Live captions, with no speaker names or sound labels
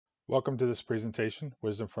Welcome to this presentation,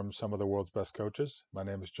 Wisdom from Some of the World's Best Coaches. My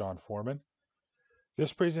name is John Foreman.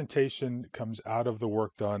 This presentation comes out of the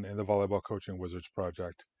work done in the Volleyball Coaching Wizards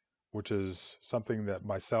project, which is something that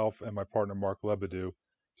myself and my partner Mark Lebedew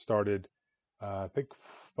started, I think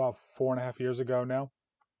about 4.5 years ago now.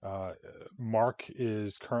 Mark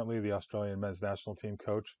is currently the Australian men's national team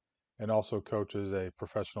coach and also coaches a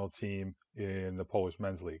professional team in the Polish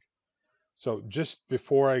men's league. So just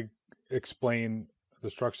before I explain the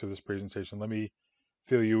structure of this presentation, let me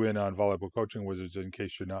fill you in on Volleyball Coaching Wizards in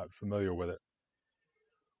case you're not familiar with it.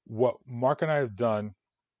 What Mark and I have done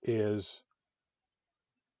is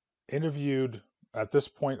interviewed, at this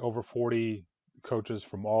point, over 40 coaches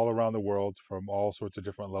from all around the world, from all sorts of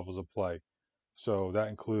different levels of play. So that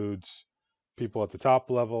includes people at the top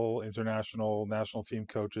level, international, national team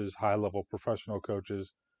coaches, high level professional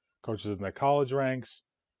coaches, coaches in the college ranks,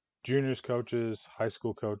 juniors coaches, high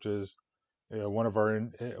school coaches. One of our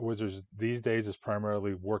wizards these days is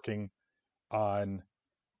primarily working on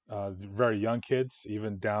very young kids,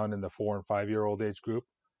 even down in the 4 and 5-year-old age group.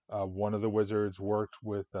 One of the wizards worked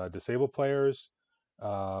with disabled players.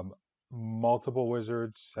 Multiple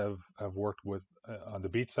wizards have worked with on the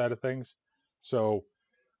beach side of things. So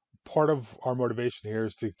part of our motivation here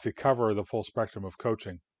is to cover the full spectrum of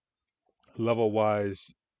coaching, level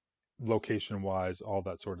wise, location wise, all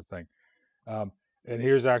that sort of thing. And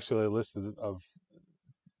here's actually a list of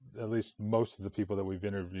at least most of the people that we've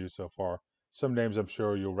interviewed so far. Some names I'm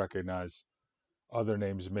sure you'll recognize, other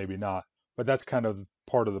names maybe not. But that's kind of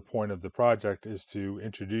part of the point of the project, is to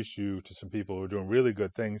introduce you to some people who are doing really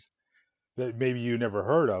good things that maybe you never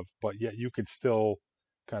heard of, but yet you can still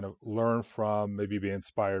kind of learn from, maybe be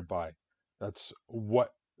inspired by. That's what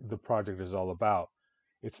the project is all about.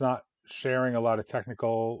 It's not sharing a lot of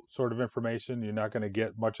technical sort of information. You're not going to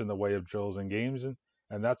get much in the way of drills and games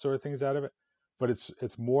and that sort of things out of it. But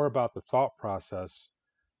it's more about the thought process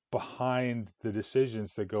behind the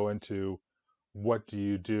decisions that go into what do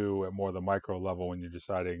you do at more the micro level when you're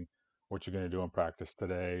deciding what you're going to do in practice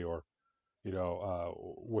today, or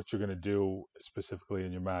what you're going to do specifically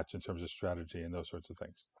in your match in terms of strategy and those sorts of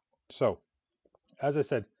things. So, as I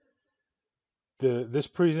said, this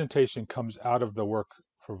presentation comes out of the work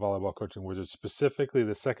for Volleyball Coaching Wizards, specifically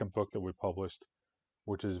the second book that we published,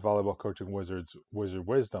 which is Volleyball Coaching Wizards Wizard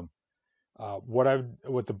Wisdom.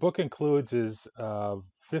 What the book includes is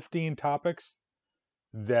 15 topics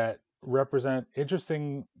that represent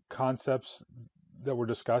interesting concepts that were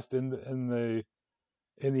discussed in the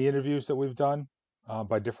interviews that we've done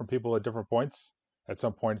by different people at different points. At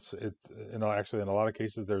some points, actually in a lot of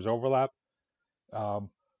cases there's overlap,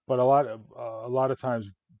 but a lot of times,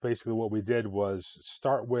 basically what we did was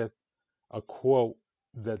start with a quote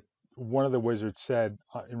that one of the wizards said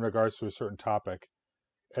in regards to a certain topic,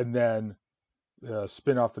 and then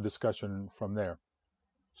spin off the discussion from there.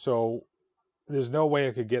 So there's no way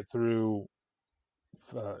I could get through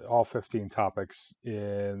all 15 topics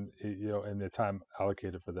in the time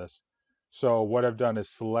allocated for this. So what I've done is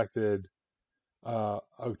selected a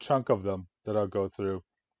chunk of them that I'll go through,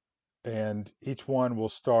 and each one will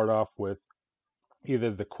start off with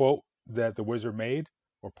either the quote that the wizard made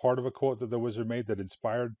or part of a quote that the wizard made that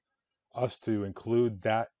inspired us to include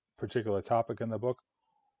that particular topic in the book,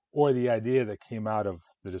 or the idea that came out of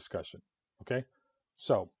the discussion. Okay,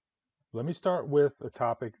 so let me start with a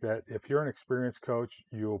topic that, if you're an experienced coach,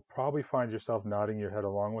 you'll probably find yourself nodding your head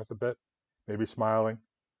along with a bit, maybe smiling,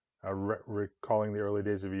 recalling the early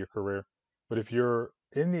days of your career. But if you're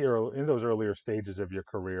in those earlier stages of your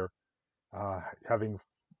career, having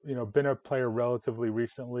been a player relatively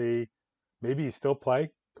recently, maybe you still play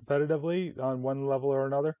competitively on one level or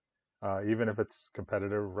another, even if it's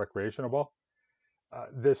competitive recreational ball.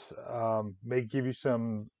 This may give you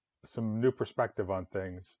some new perspective on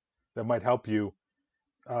things that might help you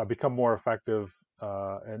become more effective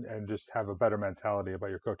and just have a better mentality about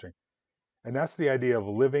your coaching. And that's the idea of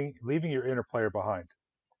leaving your inner player behind.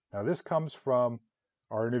 Now, this comes from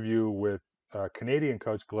our interview with Canadian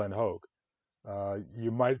coach Glenn Hogue.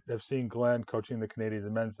 You might have seen Glenn coaching the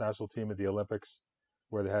Canadian men's national team at the Olympics,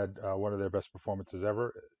 where they had one of their best performances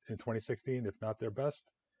ever in 2016, if not their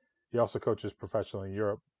best. He also coaches professionally in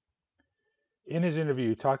Europe. In his interview,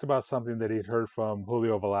 he talked about something that he'd heard from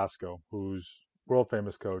Julio Velasco, who's world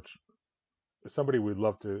famous coach, somebody we'd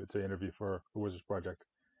love to interview for the Wizards Project.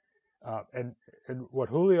 And what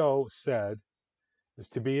Julio said is,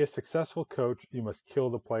 to be a successful coach, you must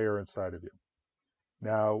kill the player inside of you.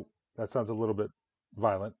 Now, that sounds a little bit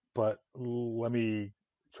violent, but let me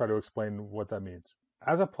try to explain what that means.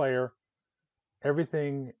 As a player,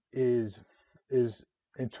 everything is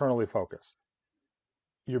internally focused.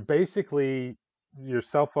 You're basically you're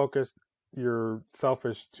self-focused, you're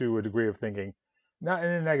selfish to a degree of thinking, not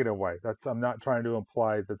in a negative way. I'm not trying to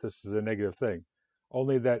imply that this is a negative thing,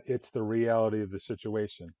 only that it's the reality of the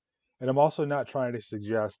situation. And I'm also not trying to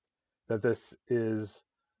suggest that this is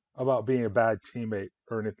about being a bad teammate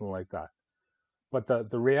or anything like that. But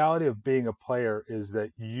the reality of being a player is that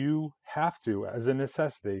you have to, as a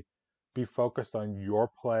necessity, be focused on your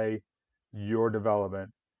play, your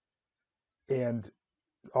development, and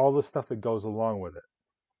all the stuff that goes along with it.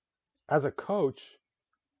 As a coach,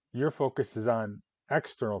 your focus is on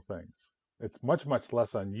external things. It's much, much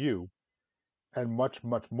less on you and much,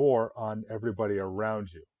 much more on everybody around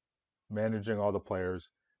you, managing all the players,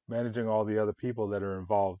 managing all the other people that are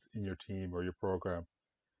involved in your team or your program.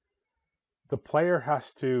 The player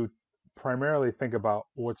has to primarily think about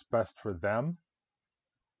what's best for them.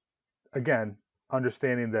 Again,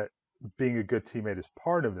 understanding that being a good teammate is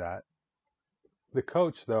part of that. The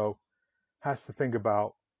coach, though, has to think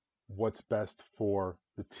about what's best for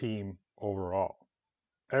the team overall,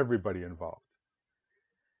 everybody involved.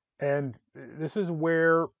 And this is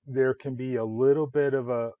where there can be a little bit of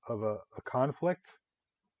a conflict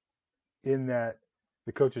in that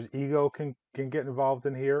the coach's ego can get involved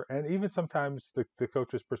in here, and even sometimes the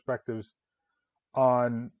coach's perspectives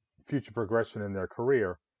on future progression in their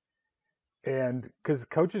career. And because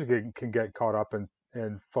coaches can get caught up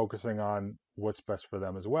in focusing on what's best for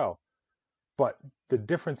them as well. But the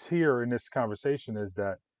difference here in this conversation is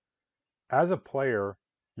that as a player,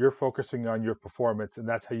 you're focusing on your performance, and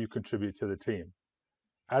that's how you contribute to the team.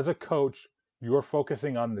 As a coach, you're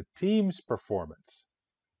focusing on the team's performance,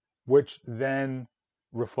 which then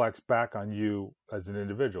reflects back on you as an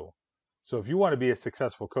individual. So if you want to be a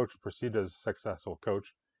successful coach, proceed as a successful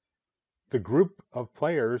coach, the group of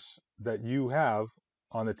players that you have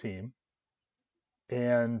on the team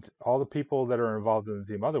and all the people that are involved in the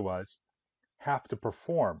team otherwise have to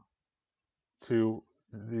perform to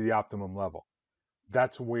the optimum level.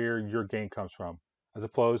 That's where your gain comes from. As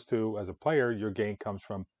opposed to, as a player, your gain comes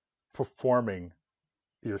from performing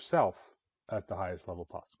yourself at the highest level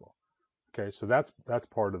possible. Okay, so that's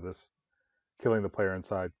part of this killing the player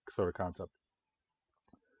inside sort of concept.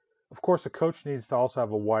 Of course, a coach needs to also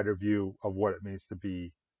have a wider view of what it means to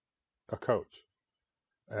be a coach.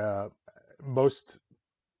 Most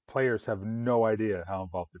players have no idea how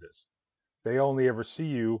involved it is. They only ever see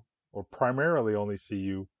you, or primarily only see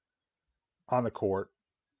you, on the court.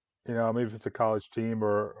 Maybe if it's a college team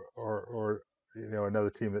or another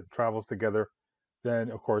team that travels together,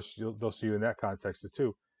 then of course they'll see you in that context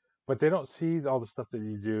too. But they don't see all the stuff that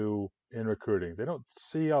you do in recruiting. They don't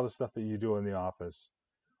see all the stuff that you do in the office,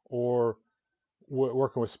 or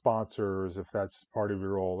working with sponsors if that's part of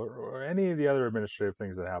your role, or any of the other administrative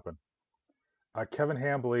things that happen. Kevin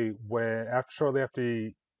Hambly, shortly after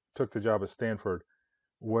he took the job at Stanford,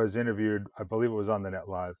 was interviewed. I believe it was on the Net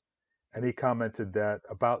Live, and he commented that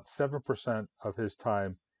about 7% of his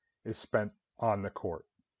time is spent on the court.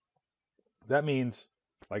 That means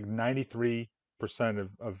like 93%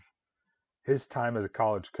 of his time as a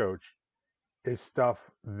college coach is stuff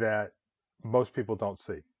that most people don't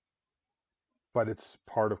see, but it's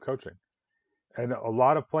part of coaching. And a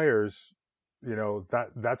lot of players,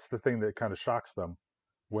 that's the thing that kind of shocks them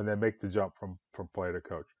when they make the jump from player to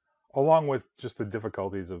coach, along with just the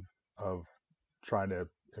difficulties of trying to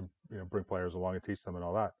bring players along and teach them and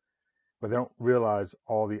all that. But they don't realize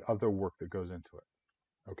all the other work that goes into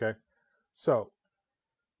it. Okay, so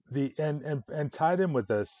and tied in with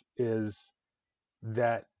this is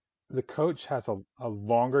that the coach has a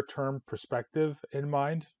longer term perspective in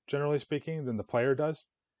mind, generally speaking, than the player does.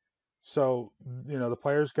 So, the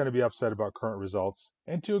player is going to be upset about current results.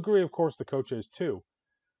 And to agree, of course, the coach is too.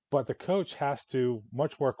 But the coach has to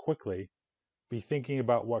much more quickly be thinking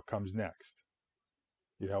about what comes next.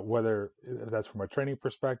 Whether that's from a training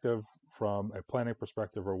perspective, from a planning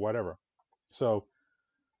perspective, or whatever. So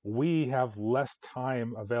we have less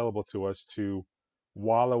time available to us to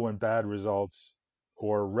wallow in bad results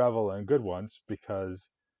or revel in good ones because,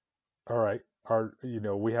 all right,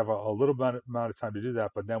 we have a little amount of time to do that,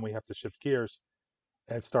 but then we have to shift gears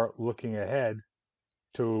and start looking ahead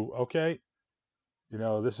to, okay,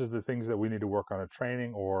 this is the things that we need to work on in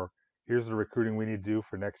training, or here's the recruiting we need to do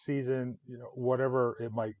for next season, whatever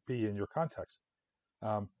it might be in your context.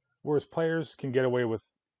 Whereas players can get away with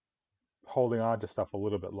holding on to stuff a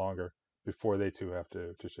little bit longer before they too have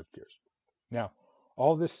to shift gears. Now,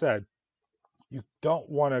 all this said, you don't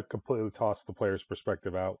want to completely toss the player's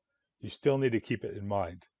perspective out. You still need to keep it in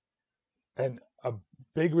mind. And a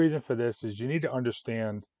big reason for this is you need to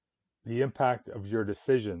understand the impact of your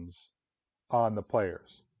decisions on the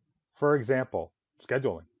players. For example,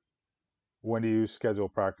 scheduling. When do you schedule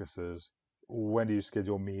practices? When do you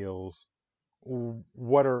schedule meals?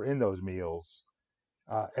 What are in those meals?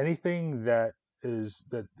 Anything that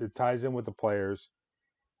ties in with the players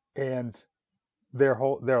and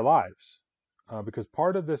their lives, because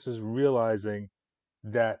part of this is realizing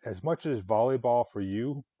that as much as volleyball for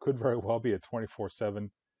you could very well be a 24/7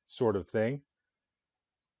 sort of thing,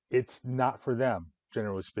 it's not for them,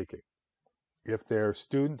 generally speaking. If they're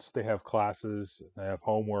students, they have classes, they have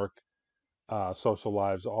homework, social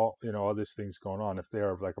lives, all these things going on. If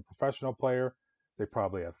they're like a professional player, they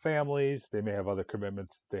probably have families, they may have other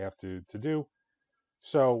commitments they have to do.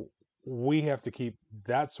 So we have to keep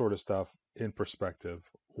that sort of stuff in perspective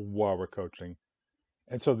while we're coaching.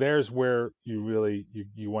 And so there's where you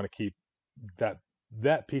want to keep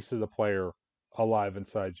that piece of the player alive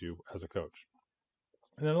inside you as a coach.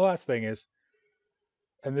 And then the last thing is,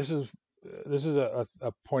 and this is a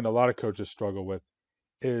point a lot of coaches struggle with,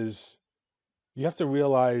 is you have to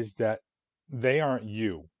realize that they aren't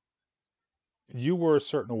you. You were a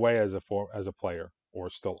certain way as a player, or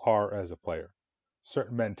still are as a player.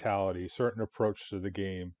 Certain mentality, certain approach to the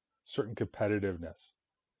game, certain competitiveness.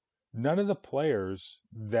 None of the players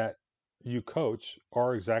that you coach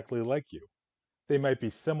are exactly like you. They might be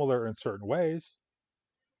similar in certain ways,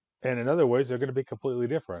 and in other ways they're going to be completely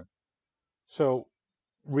different. So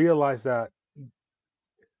realize that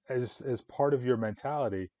as part of your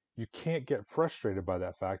mentality, you can't get frustrated by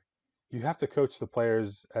that fact. You have to coach the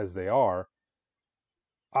players as they are,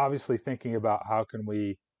 obviously thinking about how can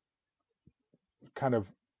we kind of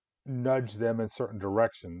nudge them in certain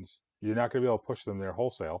directions. You're not going to be able to push them there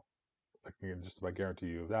wholesale. I can just about guarantee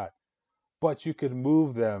you of that. But you can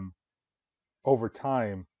move them over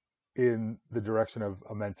time in the direction of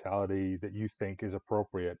a mentality that you think is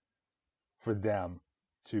appropriate for them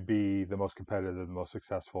to be the most competitive, the most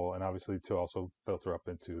successful, and obviously to also filter up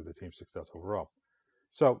into the team's success overall.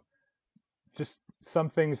 So just some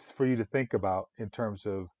things for you to think about in terms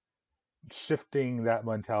of shifting that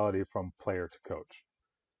mentality from player to coach.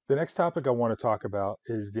 The next topic I want to talk about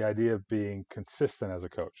is the idea of being consistent as a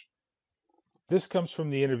coach. This comes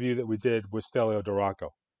from the interview that we did with Stelio Duraco.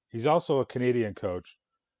 He's also a Canadian coach,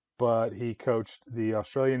 but he coached the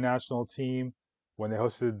Australian national team when they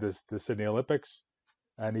hosted the Sydney Olympics,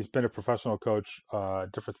 and he's been a professional coach,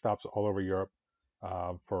 different stops all over Europe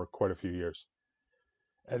for quite a few years.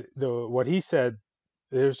 And what he said,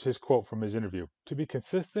 there's his quote from his interview: "To be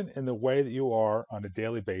consistent in the way that you are on a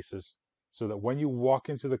daily basis, so that when you walk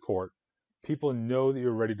into the court, people know that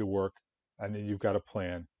you're ready to work and that you've got a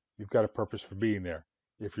plan, you've got a purpose for being there.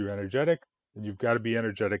 If you're energetic, then you've got to be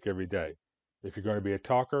energetic every day. If you're going to be a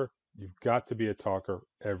talker, you've got to be a talker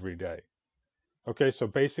every day." Okay, so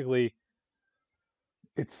basically,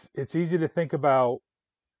 it's easy to think about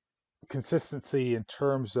consistency in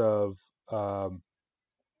terms of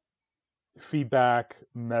feedback,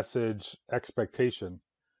 message, expectation.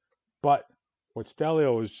 But what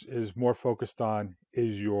Stelio is more focused on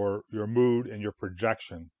is your mood and your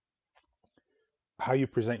projection, how you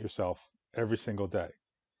present yourself every single day.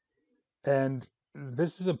 And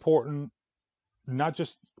this is important not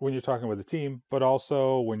just when you're talking with a team, but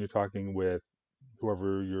also when you're talking with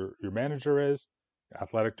whoever your manager is,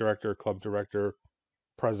 athletic director, club director,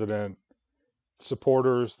 president,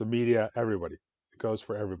 supporters, the media, everybody. It goes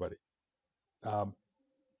for everybody. Um,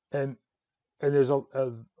 and and there's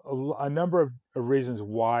a number of reasons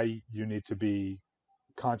why you need to be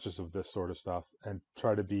conscious of this sort of stuff and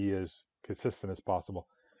try to be as consistent as possible.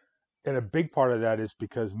 And a big part of that is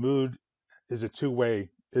because mood is a two-way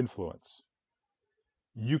influence.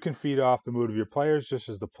 You can feed off the mood of your players just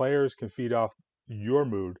as the players can feed off your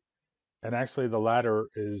mood. And actually the latter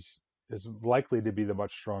is likely to be the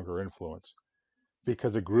much stronger influence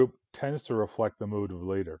because a group tends to reflect the mood of the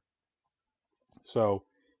leader. So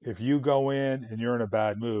if you go in and you're in a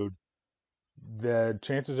bad mood, the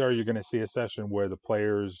chances are you're going to see a session where the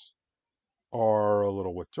players are a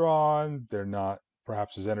little withdrawn. They're not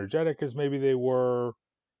perhaps as energetic as maybe they were.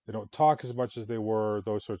 They don't talk as much as they were,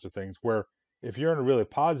 those sorts of things. Where if you're in a really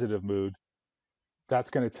positive mood, that's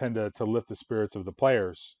going to tend to lift the spirits of the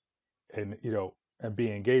players and, and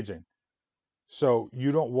be engaging. So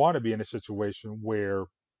you don't want to be in a situation where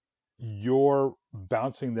you're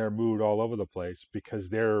bouncing their mood all over the place because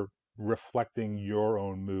they're reflecting your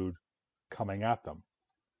own mood coming at them.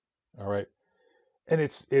 All right. And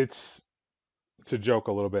it's to joke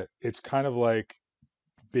a little bit. It's kind of like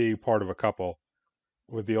being part of a couple,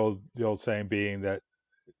 with the old saying being that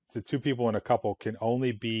the two people in a couple can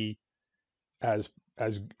only be as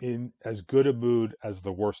good a mood as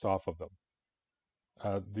the worst off of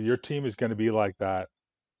them. Your team is going to be like that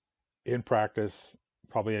in practice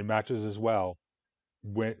probably in matches as well,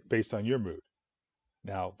 based on your mood.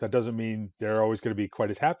 Now, that doesn't mean they're always going to be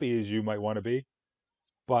quite as happy as you might want to be,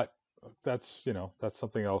 but that's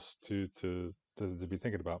something else to be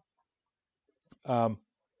thinking about. Um,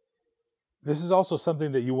 this is also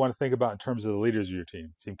something that you want to think about in terms of the leaders of your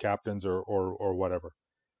team captains or whatever.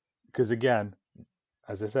 Because again,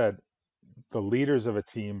 as I said, the leaders of a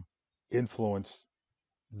team influence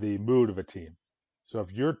the mood of a team. So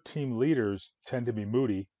if your team leaders tend to be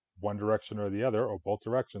moody, one direction or the other, or both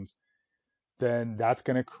directions, then that's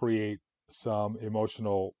going to create some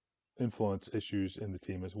emotional influence issues in the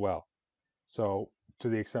team as well. So to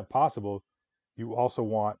the extent possible, you also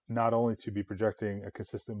want not only to be projecting a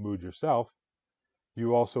consistent mood yourself,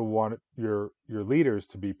 you also want your leaders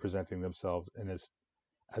to be presenting themselves in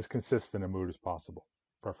as consistent a mood as possible,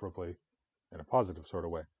 preferably in a positive sort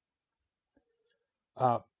of way.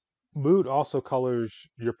 Mood also colors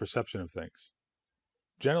your perception of things.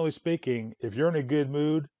 Generally speaking, if you're in a good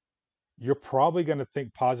mood, you're probably going to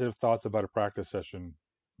think positive thoughts about a practice session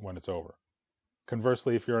when it's over.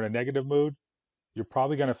 Conversely, if you're in a negative mood, you're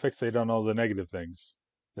probably going to fixate on all the negative things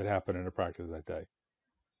that happen in a practice that day.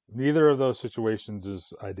 Neither of those situations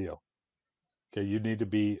is ideal. Okay, you need to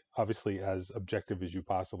be obviously as objective as you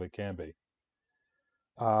possibly can be.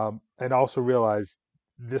 And also realize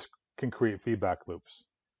this can create feedback loops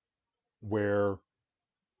where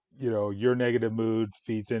your negative mood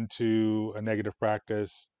feeds into a negative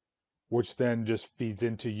practice, which then just feeds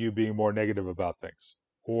into you being more negative about things,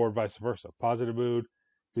 or vice versa. Positive mood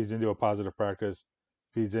feeds into a positive practice,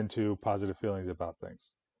 feeds into positive feelings about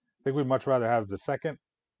things. I think we'd much rather have the second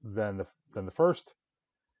than the first,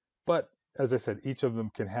 but as I said, each of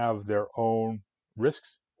them can have their own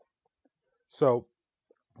risks. So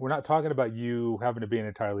we're not talking about you having to be an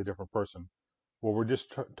entirely different person. What we're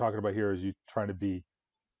just talking about here is you trying to be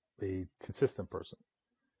a consistent person.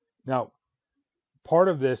 Now, part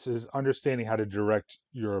of this is understanding how to direct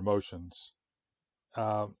your emotions.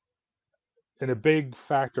 And a big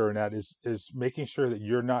factor in that is making sure that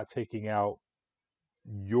you're not taking out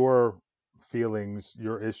your feelings,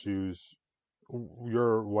 your issues,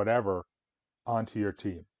 your whatever onto your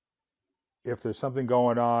team. If there's something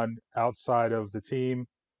going on outside of the team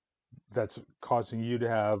that's causing you to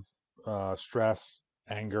have stress,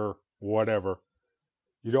 anger, whatever,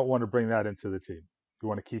 you don't want to bring that into the team. You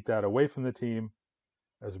want to keep that away from the team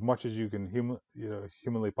as much as you can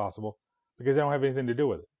humanly possible, because they don't have anything to do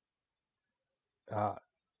with it.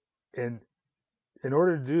 And in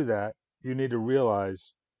order to do that, you need to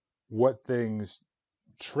realize what things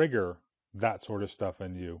trigger that sort of stuff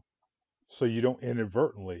in you, so you don't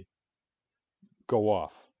inadvertently go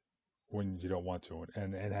off when you don't want to,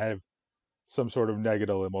 and have some sort of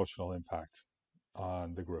negative emotional impact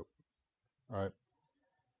on the group. All right.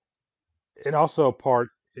 And also part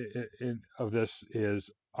of this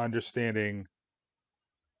is understanding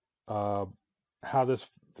how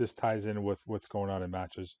this ties in with what's going on in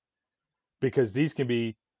matches, because these can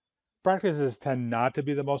be practices tend not to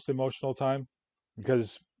be the most emotional time,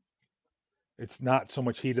 because it's not so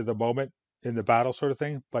much heat of the moment in the battle sort of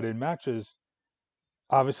thing, but in matches,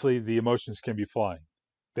 obviously the emotions can be flying.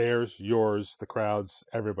 Theirs, yours, the crowd's,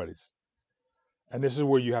 everybody's. And this is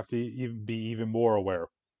where you have to be even more aware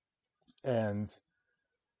and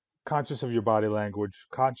conscious of your body language,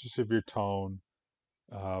 conscious of your tone,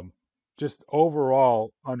 just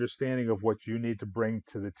overall understanding of what you need to bring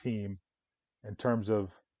to the team in terms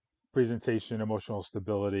of presentation, emotional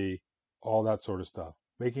stability, all that sort of stuff.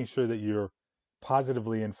 Making sure that you're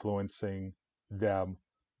positively influencing them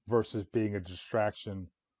versus being a distraction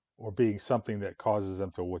or being something that causes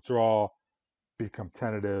them to withdraw, become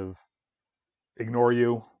tentative, ignore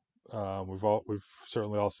you. We've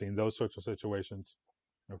certainly all seen those sorts of situations.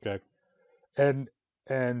 Okay, and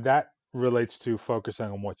that relates to focusing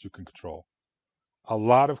on what you can control. A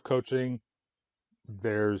lot of coaching,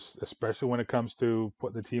 especially when it comes to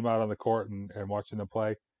putting the team out on the court and watching them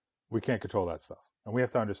play, we can't control that stuff, and we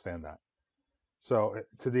have to understand that. So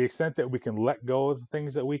to the extent that we can let go of the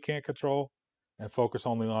things that we can't control and focus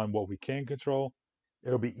only on what we can control,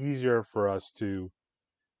 it'll be easier for us to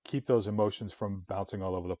keep those emotions from bouncing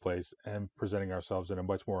all over the place and presenting ourselves in a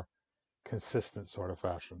much more consistent sort of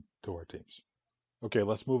fashion to our teams. Okay,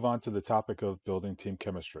 let's move on to the topic of building team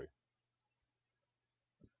chemistry.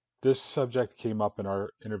 This subject came up in our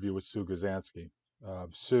interview with Sue Gazansky.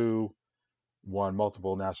 Sue won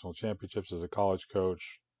multiple national championships as a college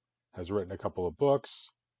coach, has written a couple of books,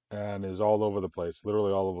 and is all over the place,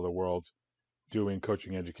 literally all over the world, doing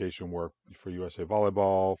coaching education work for USA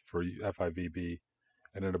Volleyball, for FIVB,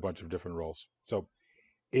 and in a bunch of different roles. So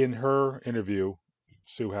in her interview,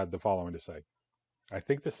 Sue had the following to say. I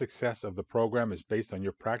think the success of the program is based on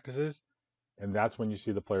your practices, and that's when you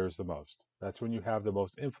see the players the most. That's when you have the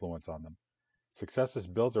most influence on them. Success is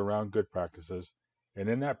built around good practices, and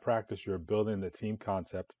in that practice, you're building the team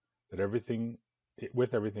concept that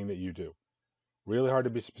with everything that you do. Really hard to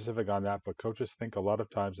be specific on that, but coaches think a lot of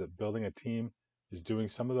times that building a team is doing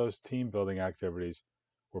some of those team building activities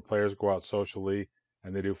where players go out socially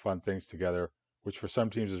and they do fun things together, which for some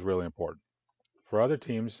teams is really important. For other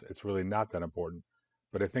teams, it's really not that important.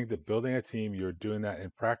 But I think that building a team, you're doing that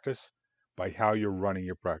in practice by how you're running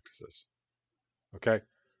your practices. Okay.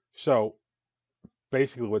 So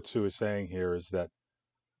basically, what Sue is saying here is that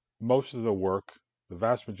most of the work, the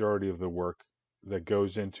vast majority of the work that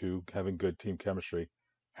goes into having good team chemistry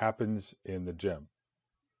happens in the gym.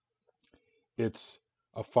 It's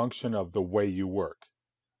a function of the way you work.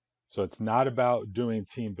 So it's not about doing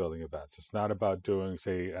team building events. It's not about doing,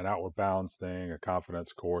 say, an outward balance thing, a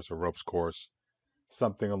confidence course, a ropes course,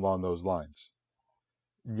 something along those lines.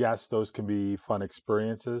 Yes, those can be fun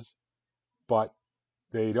experiences, but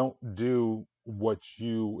they don't do what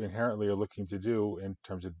you inherently are looking to do in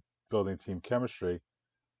terms of building team chemistry,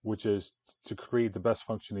 which is to create the best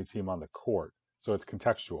functioning team on the court. So it's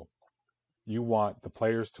contextual. You want the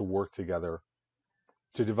players to work together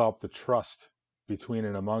to develop the trust between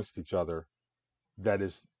and amongst each other that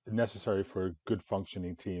is necessary for a good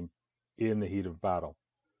functioning team in the heat of battle.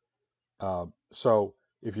 So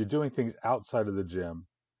if you're doing things outside of the gym,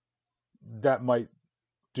 that might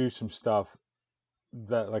do some stuff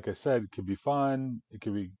that, like I said, could be fun. It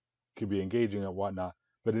could be engaging and whatnot.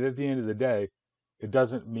 But at the end of the day, it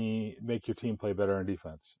doesn't make your team play better on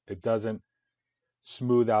defense. It doesn't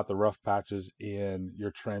smooth out the rough patches in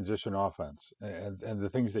your transition offense and the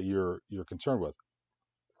things that you're concerned with.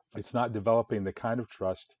 It's not developing the kind of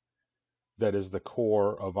trust that is the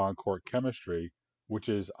core of on-court chemistry, which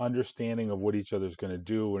is understanding of what each other's going to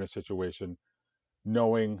do in a situation,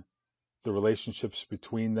 knowing the relationships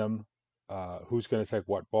between them, who's going to take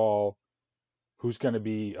what ball, who's going to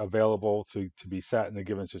be available to be sat in a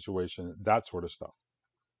given situation, that sort of stuff.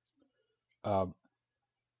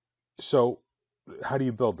 So how do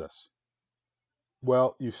you build this?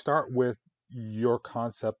 Well, you start with your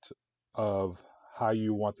concept of how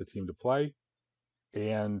you want the team to play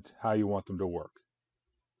and how you want them to work.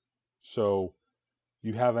 So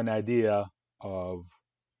you have an idea of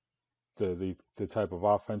the type of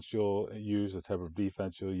offense you'll use, the type of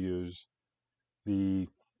defense you'll use, the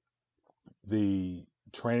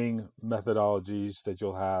training methodologies that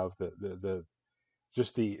you'll have, the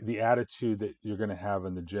just the attitude that you're going to have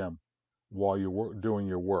in the gym while you're doing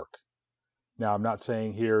your work. Now, I'm not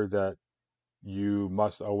saying here that you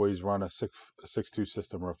must always run a 6-2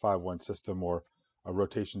 system or a 5-1 system or a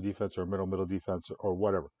rotation defense or a middle defense or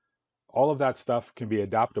whatever. All of that stuff can be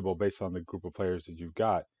adaptable based on the group of players that you've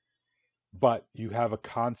got. But you have a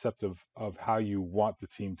concept of how you want the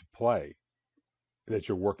team to play that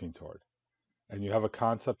you're working toward. And you have a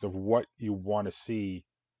concept of what you want to see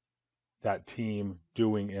that team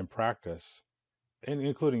doing in practice, and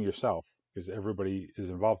including yourself, because everybody is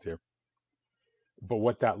involved here. But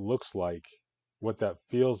what that looks like, what that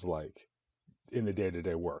feels like in the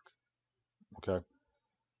day-to-day work. Okay.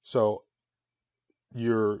 So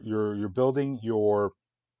you're building your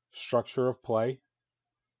structure of play,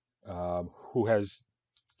 who has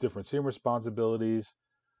different team responsibilities,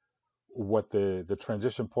 what the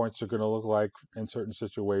transition points are going to look like in certain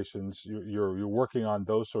situations. You're working on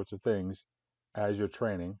those sorts of things as you're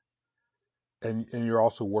training, and you're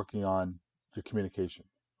also working on your communication.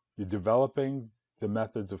 You're developing the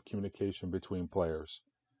methods of communication between players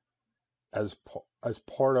as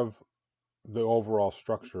part of the overall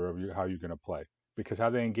structure of how you're going to play, because how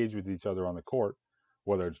they engage with each other on the court,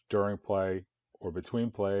 whether it's during play or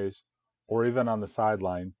between plays or even on the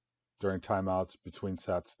sideline during timeouts, between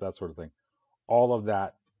sets, that sort of thing. All of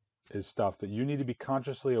that is stuff that you need to be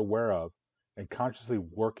consciously aware of and consciously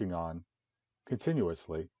working on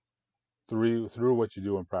continuously through what you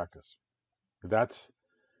do in practice. That's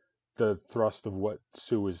the thrust of what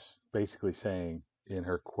Sue is basically saying in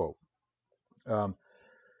her quote.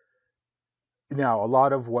 Now, a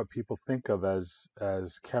lot of what people think of as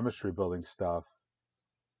chemistry building stuff,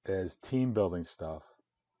 as team building stuff,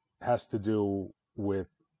 has to do with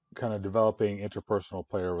kind of developing interpersonal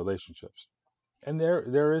player relationships. And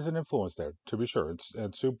there is an influence there, to be sure.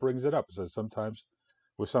 And Sue brings it up. It says sometimes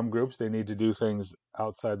with some groups, they need to do things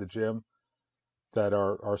outside the gym that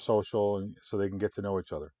are social, and so they can get to know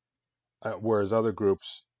each other. Whereas other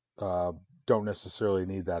groups don't necessarily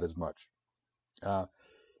need that as much.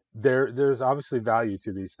 There's obviously value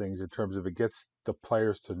to these things in terms of it gets the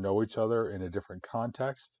players to know each other in a different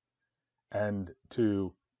context, and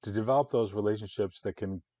to develop those relationships that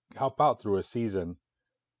can help out through a season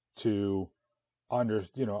to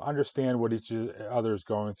understand what each other is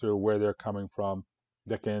going through, where they're coming from,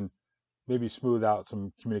 that can maybe smooth out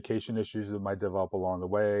some communication issues that might develop along the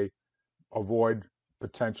way, avoid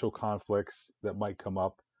potential conflicts that might come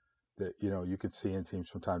up that you could see in teams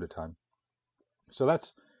from time to time. So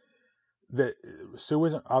that's that. Sue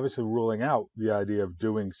isn't obviously ruling out the idea of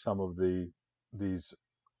doing some of these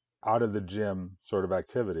out of the gym sort of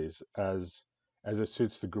activities as it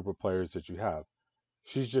suits the group of players that you have.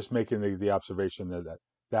 She's just making the observation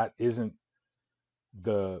that isn't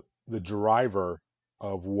the driver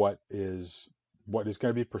of what is going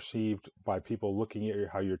to be perceived by people looking at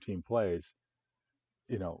how your team plays,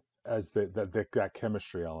 as that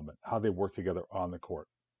chemistry element, how they work together on the court.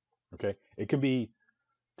 Okay, it could be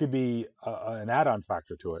an add-on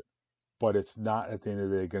factor to it, but it's not at the end of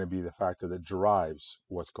the day going to be the factor that drives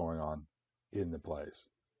what's going on in the plays.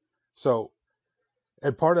 So,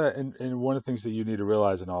 and one of the things that you need to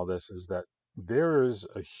realize in all this is that there is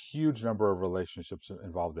a huge number of relationships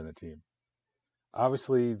involved in a team.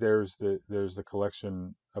 Obviously, there's the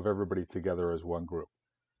collection of everybody together as one group,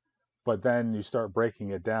 but then you start breaking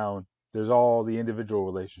it down. There's all the individual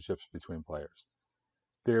relationships between players.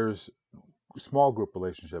 There's small group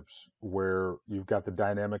relationships where you've got the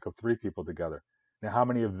dynamic of 3 people together. Now, how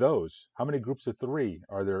many groups of 3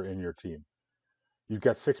 are there in your team? You've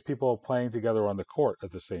got 6 people playing together on the court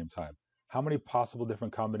at the same time. How many possible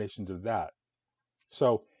different combinations of that?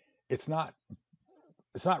 So it's not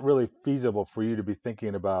really feasible for you to be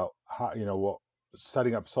thinking about how,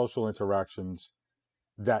 setting up social interactions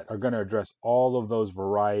that are going to address all of those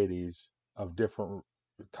varieties of different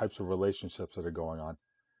types of relationships that are going on.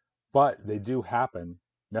 But they do happen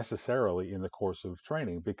necessarily in the course of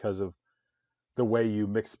training because of the way you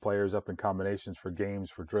mix players up in combinations for games,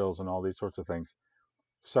 for drills, and all these sorts of things.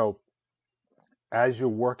 So as you're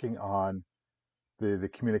working on the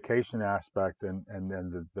communication aspect and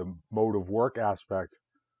the mode of work aspect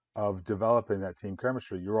of developing that team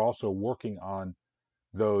chemistry, you're also working on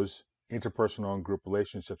those interpersonal and group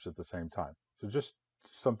relationships at the same time. So just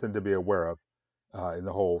something to be aware of in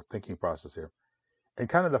the whole thinking process here. And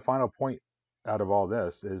kind of the final point out of all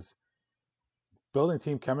this is building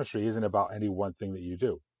team chemistry isn't about any one thing that you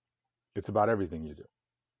do. It's about everything you do.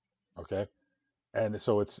 Okay? And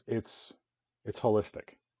so it's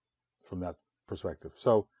holistic from that perspective.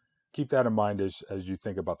 So keep that in mind as you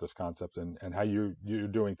think about this concept and how you're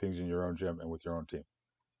doing things in your own gym and with your own team.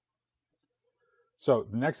 So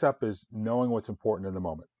next up is knowing what's important in the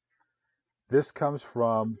moment. This comes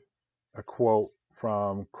from a quote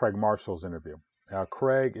from Craig Marshall's interview. Now,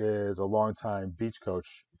 Craig is a longtime beach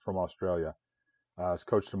coach from Australia. Has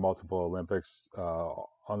coached in multiple Olympics,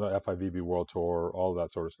 on the FIVB World Tour, all of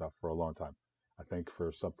that sort of stuff for a long time. I think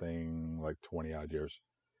for something like 20 odd years.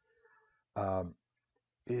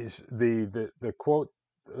 Is the quote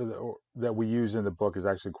that we use in the book is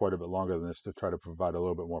actually quite a bit longer than this to try to provide a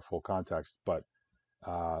little bit more full context. But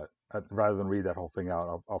rather than read that whole thing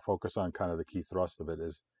out, I'll focus on kind of the key thrust of it.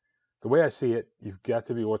 Is the way I see it, you've got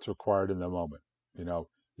to be what's required in the moment.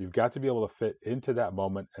 You've got to be able to fit into that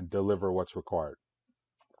moment and deliver what's required.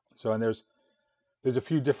 So, and there's a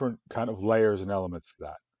few different kind of layers and elements to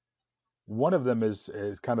that. One of them is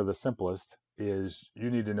kind of the simplest, is you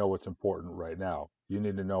need to know what's important right now. You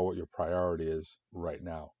need to know what your priority is right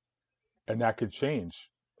now. And that could change,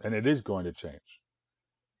 and it is going to change.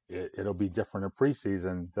 It'll be different in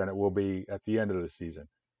preseason than it will be at the end of the season.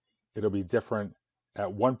 It'll be different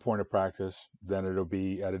at one point of practice than it'll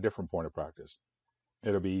be at a different point of practice.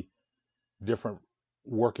 It'll be different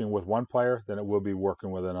working with one player than it will be working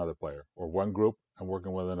with another player, or one group and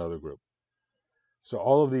working with another group. So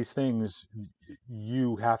all of these things,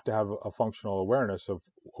 you have to have a functional awareness of,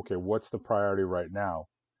 okay, what's the priority right now,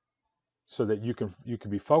 so that you can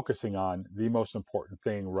be focusing on the most important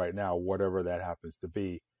thing right now, whatever that happens to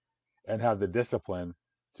be, and have the discipline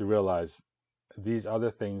to realize these other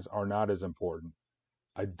things are not as important.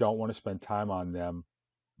 I don't want to spend time on them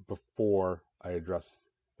before I address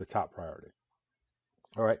the top priority.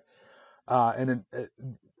 All right. And then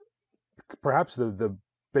perhaps the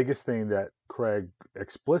biggest thing that Craig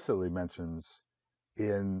explicitly mentions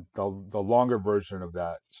in the longer version of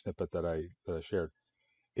that snippet that I shared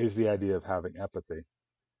is the idea of having empathy.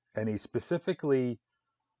 And he specifically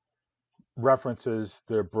references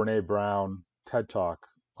the Brene Brown TED Talk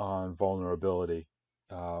on vulnerability,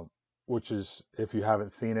 which is, if you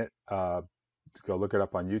haven't seen it, go look it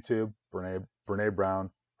up on YouTube. Brene Brown,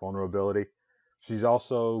 vulnerability. She's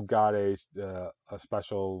also got a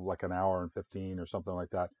special, like an hour and 15 or something like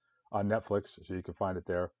that, on Netflix, so you can find it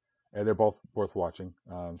there. and they're both worth watching.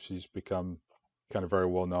 She's become kind of very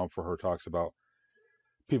well known for her talks about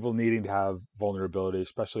people needing to have vulnerability,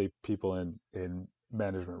 especially people in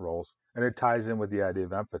management roles. And it ties in with the idea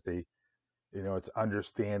of empathy. It's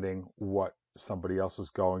understanding what somebody else is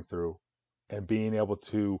going through and being able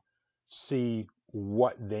to see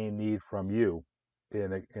what they need from you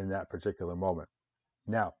in that particular moment.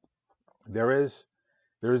 Now, there is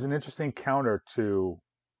an interesting counter to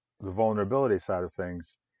the vulnerability side of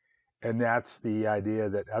things, and that's the idea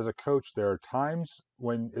that as a coach, there are times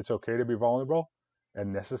when it's okay to be vulnerable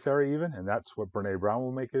and necessary even, and that's what Brene Brown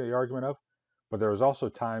will make the argument of. But there's also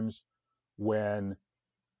times when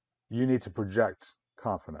you need to project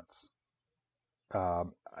confidence.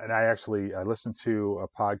 And I listened to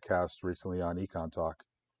a podcast recently on Econ Talk,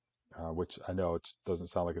 which I know it doesn't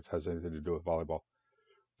sound like it has anything to do with volleyball,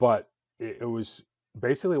 but it was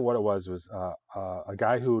basically what it was a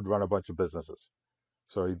guy who would run a bunch of businesses.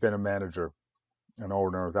 So he'd been a manager, an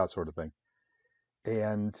owner, that sort of thing.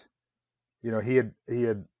 And he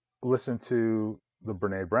had listened to the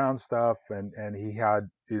Brene Brown stuff, and he had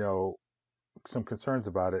some concerns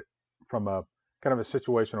about it from a kind of a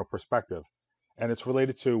situational perspective, and it's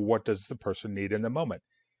related to what does the person need in the moment.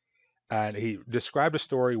 And he described a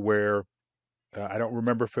story where I don't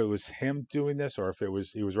remember if it was him doing this or if he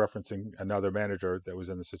was referencing another manager that was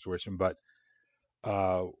in the situation, but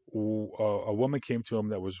a woman came to him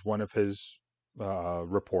that was one of his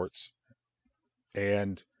reports,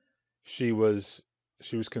 and she was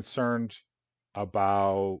concerned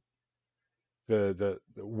about the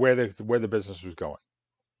where the business was going,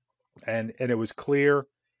 and it was clear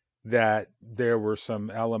that there were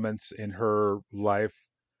some elements in her life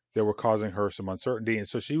that were causing her some uncertainty, and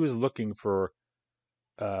so she was looking for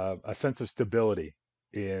a sense of stability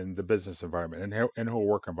in the business environment and her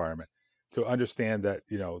work environment, to understand that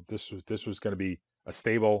this was going to be a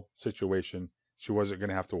stable situation. She wasn't going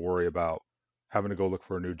to have to worry about having to go look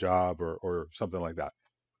for a new job or something like that.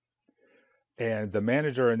 And the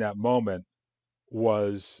manager in that moment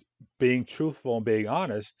was being truthful and being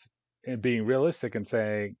honest and being realistic and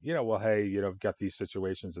saying, well, hey, I've got these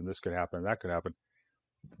situations and this could happen and that could happen.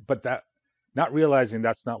 But that, not realizing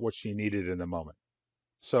that's not what she needed in the moment.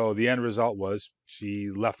 So the end result was she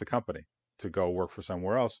left the company to go work for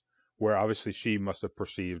somewhere else, where obviously she must have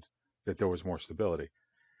perceived that there was more stability.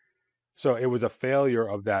 So it was a failure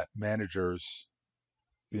of that manager's,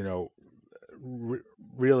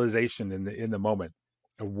 realization in the moment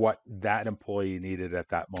of what that employee needed at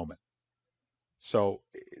that moment. So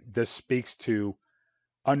this speaks to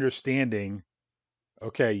understanding,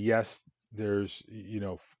 okay, yes, there's,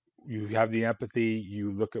 you have the empathy,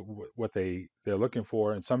 you look at what they're looking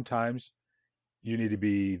for, and sometimes you need to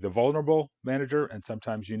be the vulnerable manager, and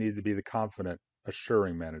sometimes you need to be the confident,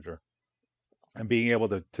 assuring manager, and being able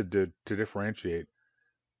to differentiate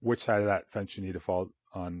which side of that fence you need to fall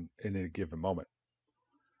on in a given moment.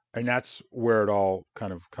 And that's where it all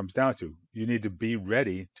kind of comes down to. You need to be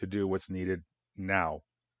ready to do what's needed now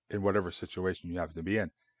in whatever situation you happen to be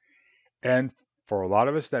in. And for a lot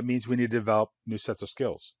of us, that means we need to develop new sets of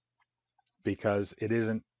skills, because it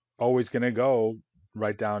isn't always going to go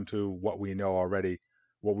right down to what we know already,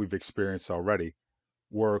 what we've experienced already.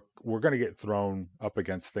 We're going to get thrown up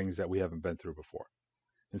against things that we haven't been through before.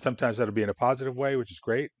 And sometimes that'll be in a positive way, which is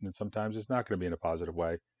great. And sometimes it's not going to be in a positive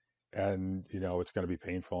way. And, it's going to be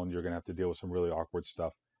painful and you're going to have to deal with some really awkward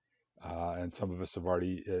stuff. And some of us have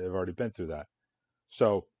already been through that.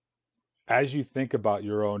 So as you think about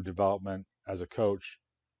your own development as a coach,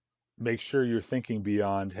 make sure you're thinking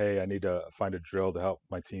beyond, hey, I need to find a drill to help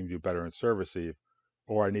my team do better in serve receive,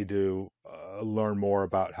 or I need to learn more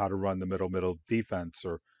about how to run the middle defense,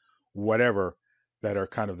 or whatever, that are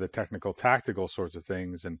kind of the technical, tactical sorts of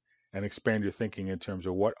things, and expand your thinking in terms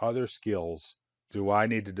of what other skills do I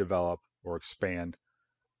need to develop or expand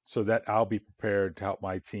so that I'll be prepared to help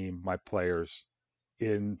my team, my players,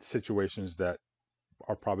 in situations that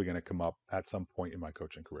are probably going to come up at some point in my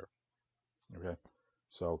coaching career. Okay.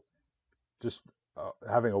 So just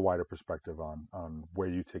having a wider perspective on where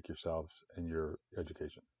you take yourselves in your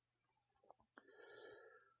education.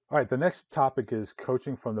 All right, the next topic is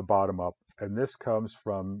coaching from the bottom up, and this comes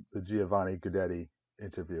from the Giovanni Guidetti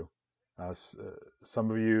interview.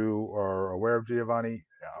 Some of you are aware of Giovanni.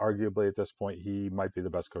 Arguably, at this point, he might be the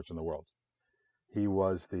best coach in the world. He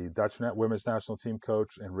was the Dutch women's national team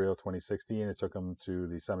coach in Rio 2016. It took him to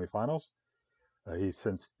the semifinals. He's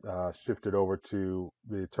since shifted over to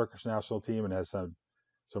the Turkish national team and has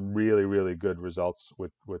some really, really good results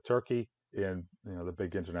with Turkey in the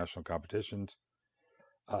big international competitions.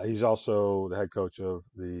 He's also the head coach of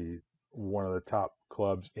one of the top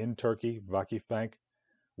clubs in Turkey, Vakifbank,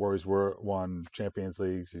 where he's won Champions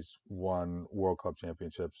Leagues, he's won World Club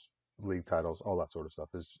Championships, league titles, all that sort of stuff.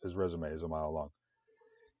 His resume is a mile long.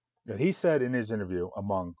 And he said in his interview,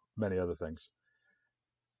 among many other things,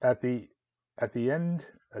 at the end,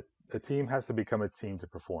 a team has to become a team to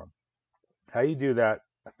perform. How you do that,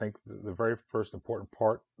 I think the very first important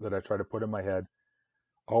part that I try to put in my head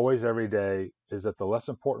always every day is that the less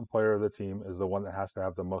important player of the team is the one that has to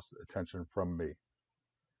have the most attention from me.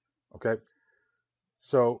 Okay?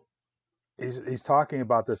 So he's talking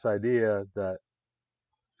about this idea that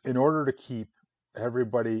in order to keep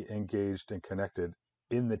everybody engaged and connected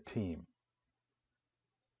in the team,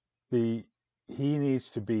 he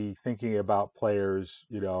needs to be thinking about players,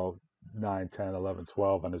 9, 10, 11,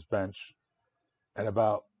 12 on his bench, and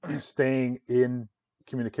about staying in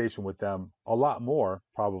communication with them a lot more,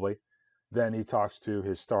 probably, than he talks to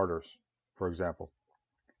his starters, for example.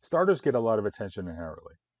 Starters get a lot of attention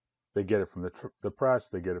inherently. They get it from the press,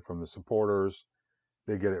 they get it from the supporters,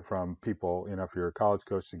 they get it from people, if you're a college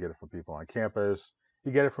coach, you get it from people on campus,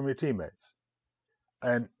 you get it from your teammates.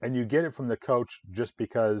 And you get it from the coach just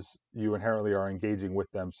because you inherently are engaging with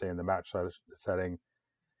them, say in the match setting,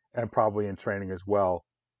 and probably in training as well,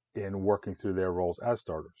 in working through their roles as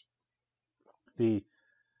starters.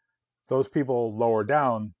 Those people lower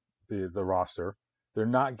down the roster, they're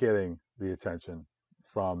not getting the attention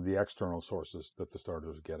from the external sources that the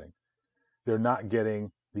starters are getting. They're not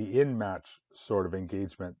getting the in-match sort of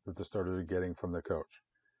engagement that the starters are getting from the coach.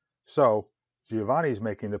 So Giovanni's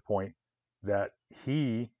making the point that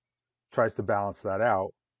he tries to balance that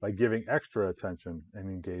out by giving extra attention and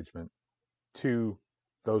engagement to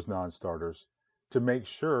those non-starters to make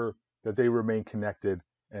sure that they remain connected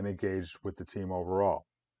and engaged with the team overall.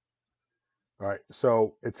 All right,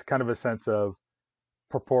 so it's kind of a sense of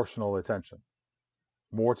proportional attention.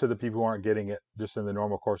 More to the people who aren't getting it just in the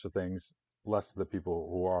normal course of things, less to the people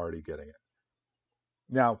who are already getting it.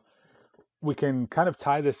 Now, we can kind of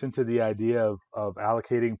tie this into the idea of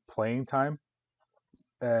allocating playing time.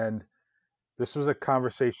 And this was a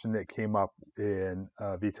conversation that came up in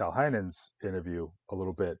Vital Heinen's interview a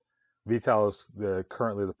little bit. Vital is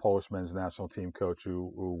currently the Polish men's national team coach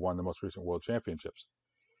who won the most recent World Championships.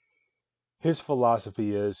 His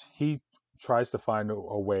philosophy is he tries to find a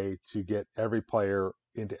way to get every player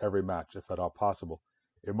into every match, if at all possible.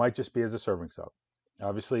 It might just be as a serving sub.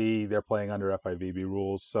 Obviously, they're playing under FIVB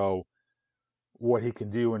rules, so what he can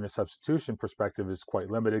do in a substitution perspective is quite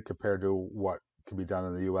limited compared to what can be done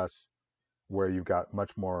in the U.S., where you've got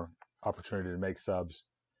much more opportunity to make subs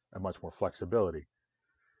and much more flexibility.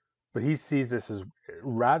 But he sees this as,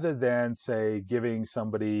 rather than, say, giving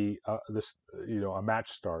somebody a match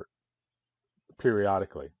start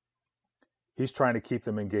periodically, he's trying to keep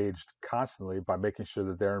them engaged constantly by making sure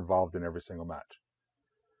that they're involved in every single match.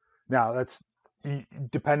 Now, that's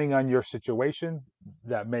depending on your situation,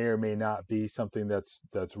 that may or may not be something that's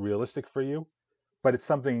realistic for you, but it's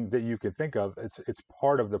something that you can think of. It's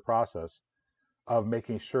part of the process of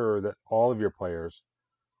making sure that all of your players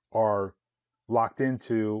are locked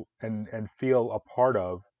into and feel a part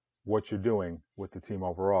of what you're doing with the team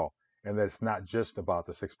overall, and that it's not just about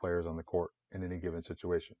the 6 players on the court in any given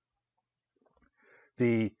situation.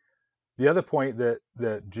 The other point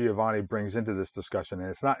that Giovanni brings into this discussion, and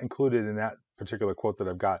it's not included in that particular quote that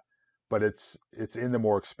I've got, but it's in the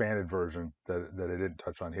more expanded version that I didn't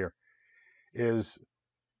touch on here, is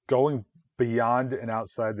going beyond and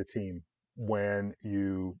outside the team when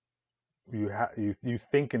you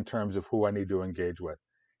think in terms of who I need to engage with.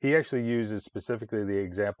 He actually uses specifically the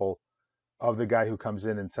example of the guy who comes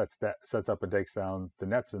in and sets up and takes down the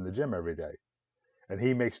nets in the gym every day. And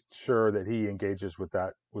he makes sure that he engages with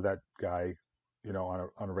that guy, on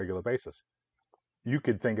a regular basis. You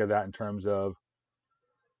could think of that in terms of,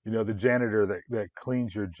 the janitor that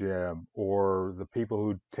cleans your gym, or the people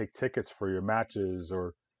who take tickets for your matches,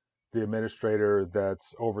 or the administrator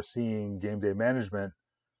that's overseeing game day management.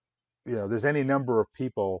 There's any number of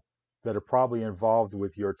people that are probably involved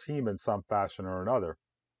with your team in some fashion or another.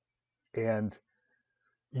 And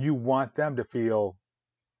you want them to feel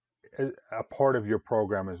a part of your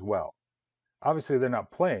program as well. Obviously, they're not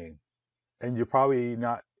playing, and you're probably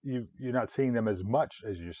not you're not seeing them as much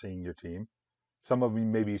as you're seeing your team. Some of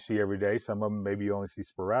them maybe you see every day, some of them maybe you only see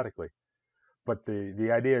sporadically. But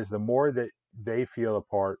the idea is the more that they feel a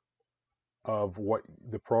part of what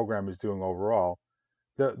the program is doing overall,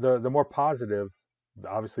 the more positive,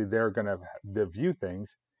 obviously, they're going to view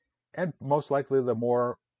things, and most likely the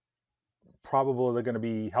more probable they're going to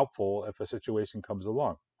be helpful if a situation comes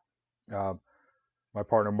along. My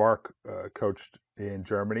partner Mark coached in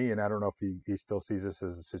Germany, and I don't know if he still sees this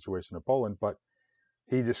as a situation in Poland, but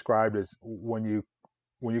he described as when you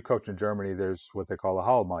when you coach in Germany, there's what they call a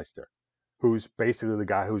Hallmeister, who's basically the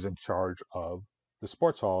guy who's in charge of the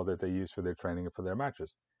sports hall that they use for their training and for their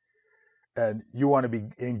matches. And you want to be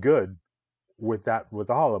in good with the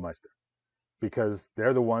Hallmeister, because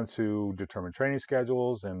they're the ones who determine training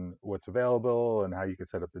schedules and what's available and how you can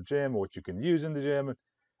set up the gym, what you can use in the gym, and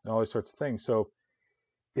all these sorts of things. So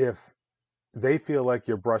if they feel like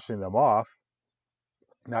you're brushing them off,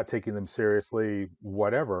 not taking them seriously,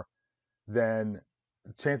 whatever, then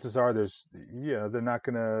chances are they're not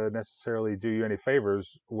going to necessarily do you any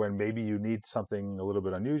favors when maybe you need something a little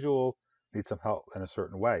bit unusual, need some help in a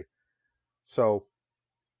certain way. So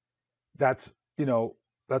that's,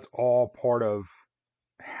 that's all part of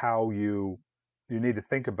how you need to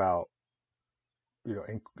think about,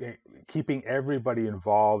 keeping everybody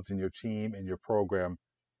involved in your team and your program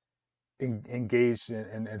engaged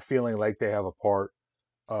and feeling like they have a part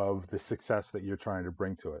of the success that you're trying to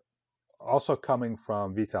bring to it. Also coming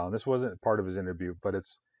from Vital, and this wasn't part of his interview, but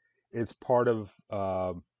it's part of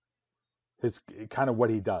his kind of what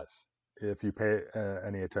he does. If you pay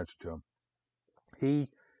any attention to him, he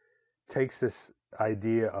takes this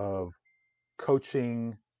idea of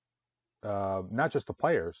coaching, not just the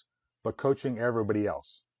players, but coaching everybody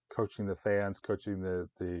else, coaching the fans, coaching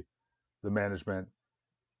the management,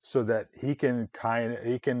 so that he can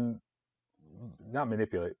not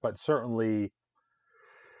manipulate, but certainly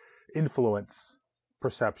influence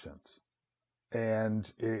perceptions.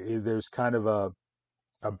 And there's kind of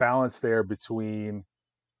a balance there between,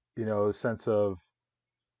 a sense of,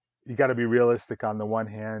 you got to be realistic on the one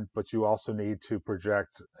hand, but you also need to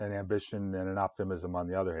project an ambition and an optimism on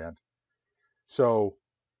the other hand. So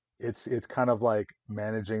it's kind of like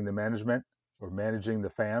managing the management or managing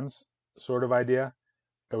the fans sort of idea,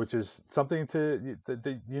 which is something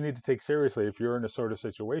that you need to take seriously if you're in a sort of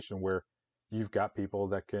situation where you've got people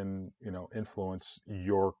that can, influence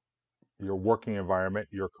your working environment,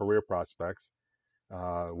 your career prospects,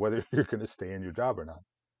 whether you're going to stay in your job or not.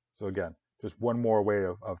 So again, just one more way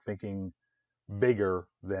of thinking bigger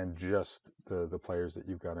than just the players that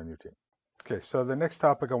you've got on your team. Okay, so the next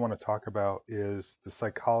topic I want to talk about is the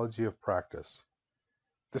psychology of practice.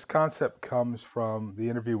 This concept comes from the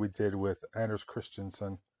interview we did with Anders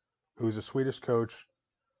Christensen, who's a Swedish coach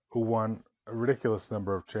who won a ridiculous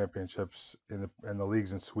number of championships in the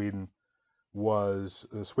leagues in Sweden, was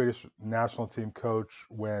the Swedish national team coach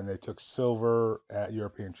when they took silver at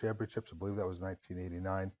European Championships. I believe that was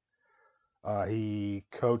 1989. He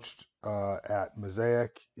coached at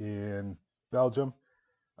Mosaic in Belgium.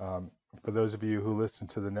 For those of you who listen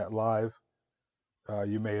to the Net Live,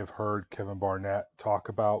 you may have heard Kevin Barnett talk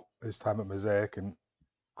about his time at Mosaic, and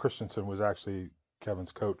Christensen was actually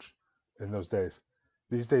Kevin's coach in those days.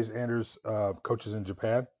 These days, Anders coaches in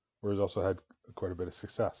Japan, where he's also had quite a bit of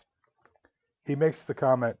success. He makes the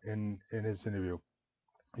comment in his interview,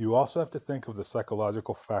 you also have to think of the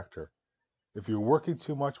psychological factor. If you're working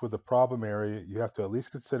too much with the problem area, you have to at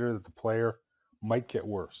least consider that the player might get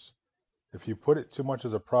worse. If you put it too much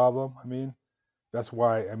as a problem, that's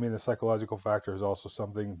why, the psychological factor is also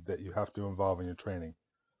something that you have to involve in your training.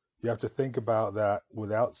 You have to think about that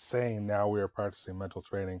without saying now we are practicing mental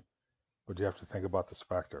training, but you have to think about this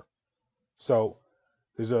factor. So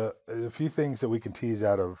there's a few things that we can tease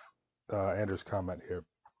out of Anders' comment here.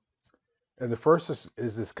 And the first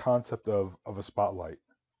is this concept of a spotlight.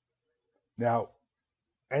 Now,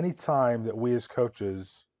 anytime that we as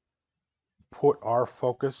coaches put our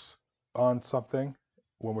focus on something,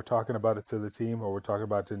 when we're talking about it to the team or we're talking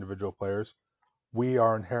about it to individual players, we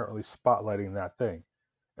are inherently spotlighting that thing.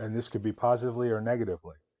 And this could be positively or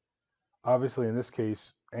negatively. Obviously, in this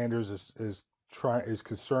case, Anders is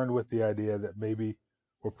concerned with the idea that maybe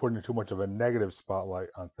we're putting too much of a negative spotlight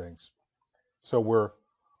on things. So we're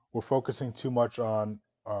focusing too much on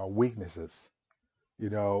weaknesses.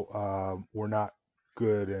 We're not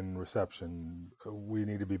good in reception. We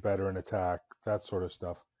need to be better in attack, that sort of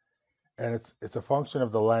stuff. And it's a function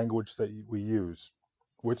of the language that we use,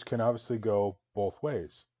 which can obviously go both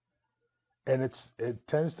ways. And it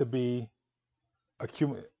tends to be a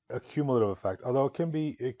cumulative effect, although it can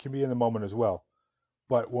be in the moment as well.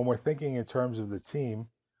 But when we're thinking in terms of the team,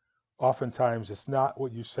 oftentimes it's not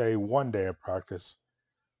what you say one day of practice,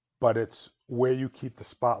 but it's where you keep the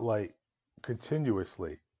spotlight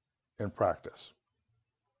continuously in practice.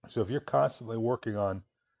 So if you're constantly working on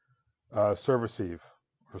serve receive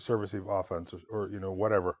or serve receive offense or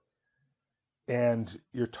whatever, and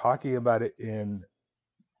you're talking about it in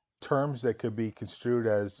terms that could be construed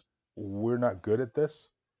as we're not good at this,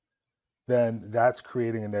 then that's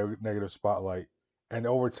creating a negative spotlight. And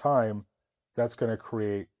over time, that's going to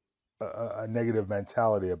create a negative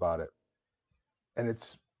mentality about it. and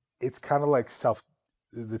it's kind of like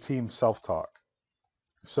the team self-talk.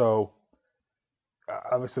 So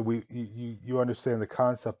obviously you understand the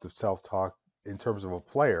concept of self-talk in terms of a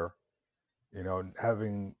player,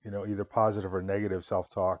 having either positive or negative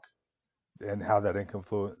self-talk, and how that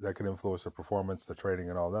can influence the performance, the training,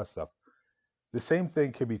 and all that stuff. The same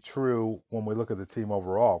thing can be true when we look at the team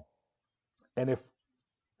overall. And if,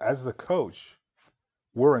 as the coach,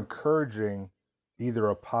 we're encouraging either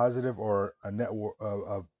a positive or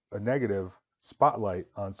a negative spotlight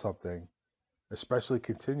on something, especially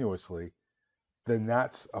continuously, then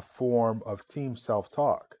that's a form of team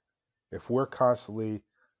self-talk. If we're constantly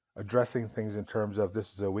addressing things in terms of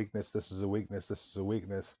this is a weakness, this is a weakness, this is a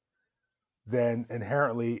weakness, then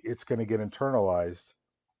inherently it's going to get internalized,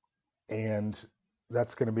 and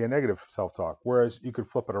that's going to be a negative self-talk. Whereas you could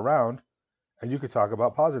flip it around and you could talk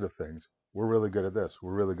about positive things. We're really good at this.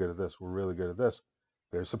 We're really good at this. We're really good at this.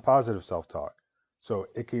 There's some positive self-talk. So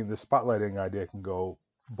the spotlighting idea can go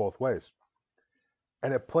both ways.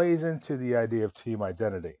 And it plays into the idea of team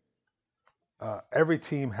identity. Every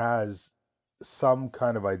team has some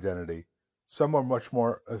kind of identity. Some are much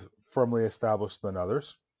more firmly established than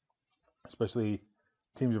others, especially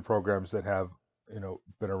teams and programs that have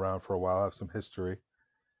been around for a while, have some history.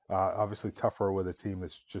 Obviously tougher with a team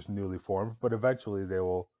that's just newly formed, but eventually they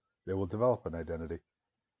will develop an identity.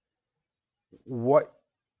 What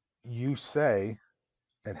you say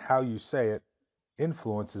and how you say it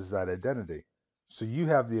influences that identity. So you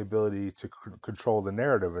have the ability to control the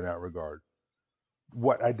narrative in that regard.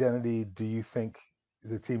 What identity do you think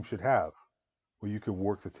the team should have? Well, you can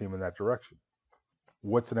work the team in that direction.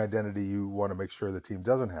 What's an identity you want to make sure the team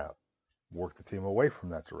doesn't have? Work the team away from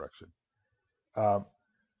that direction. Um,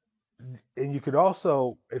 and you could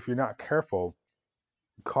also, if you're not careful,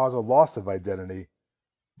 cause a loss of identity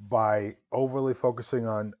by overly focusing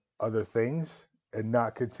on other things and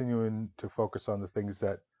not continuing to focus on the things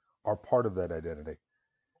that are part of that identity.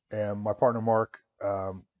 And my partner Mark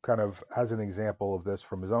kind of has an example of this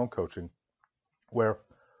from his own coaching, where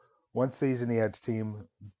one season he had a team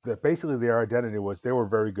that basically their identity was they were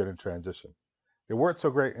very good in transition. They weren't so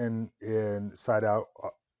great in side out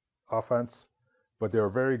offense, but they were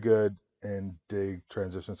very good in dig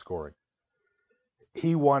transition scoring.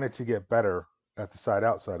 He wanted to get better at the side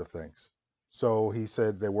out side of things. So he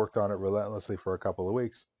said they worked on it relentlessly for a couple of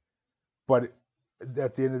weeks. But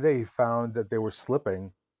at the end of the day, he found that they were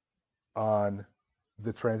slipping on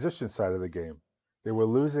the transition side of the game. They were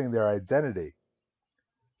losing their identity.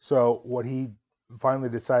 So what he finally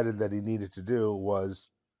decided that he needed to do was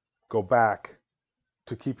go back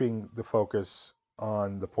to keeping the focus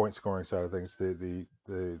on the point scoring side of things, the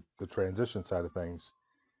transition side of things,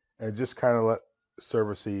 and just kind of let serve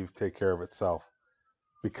receive take care of itself,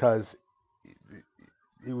 because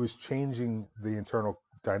it was changing the internal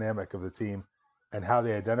dynamic of the team and how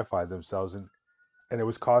they identified themselves, and it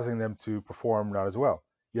was causing them to perform not as well.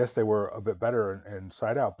 Yes, they were a bit better in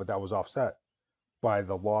side out, but that was offset by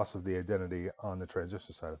the loss of the identity on the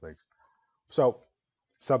transition side of things. So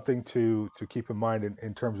something to keep in mind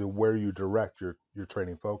in terms of where you direct your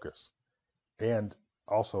training focus, and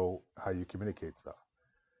also how you communicate stuff.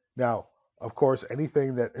 Now, of course,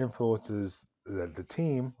 anything that influences the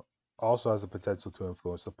team also has the potential to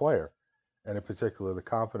influence the player, and in particular the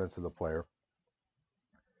confidence of the player.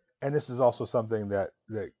 And this is also something that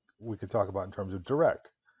we could talk about in terms of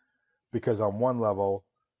direct, because on one level,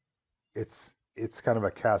 it's kind of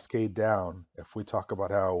a cascade down. If we talk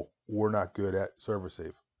about how we're not good at serve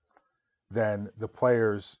receive, then the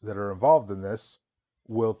players that are involved in this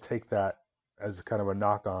will take that as kind of a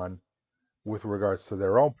knock on with regards to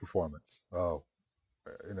their own performance. Oh,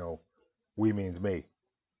 we means me.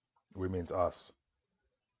 We means us.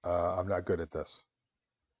 I'm not good at this.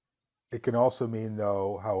 It can also mean,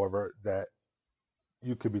 though, however, that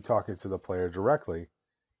you could be talking to the player directly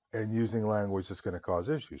and using language that's going to cause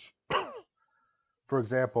issues. For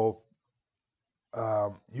example,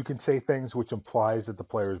 you can say things which implies that the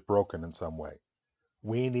player is broken in some way.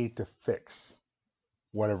 We need to fix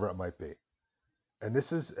whatever it might be. And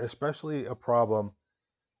this is especially a problem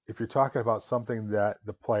if you're talking about something that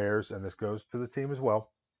the players, and this goes to the team as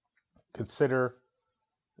well, consider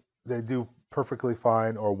they do perfectly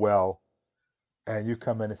fine or well, and you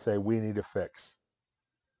come in and say, we need to fix.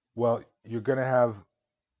 Well, you're going to have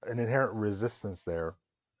an inherent resistance there,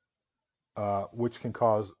 which can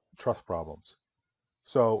cause trust problems.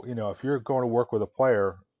 So, if you're going to work with a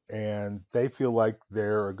player and they feel like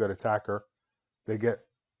they're a good attacker, they get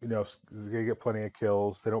plenty of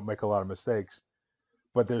kills, they don't make a lot of mistakes,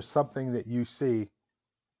 but there's something that you see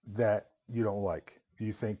that you don't like,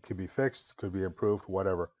 you think could be fixed, could be improved,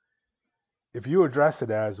 whatever. If you address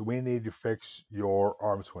it as, we need to fix your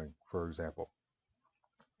arm swing, for example,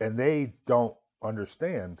 and they don't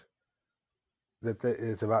understand that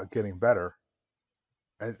it's about getting better,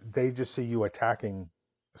 and they just see you attacking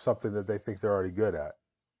something that they think they're already good at.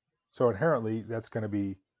 So inherently, there's going to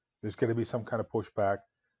be some kind of pushback.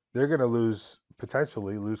 They're going to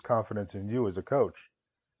potentially lose confidence in you as a coach,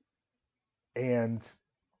 and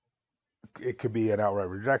it could be an outright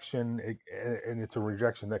rejection, and it's a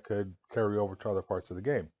rejection that could carry over to other parts of the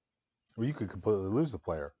game, or you could completely lose the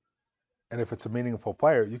player. And if it's a meaningful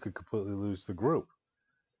player, you could completely lose the group.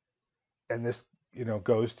 And this,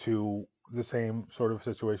 goes to the same sort of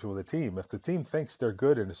situation with a team. If the team thinks they're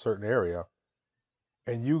good in a certain area,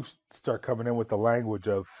 and you start coming in with the language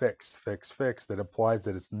of fix, fix, fix, that implies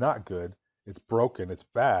that it's not good, it's broken, it's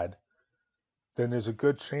bad, then there's a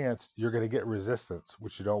good chance you're going to get resistance,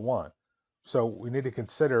 which you don't want. So we need to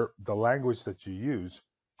consider the language that you use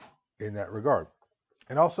in that regard.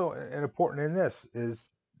 And also, and important in this,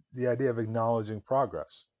 is the idea of acknowledging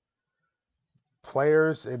progress.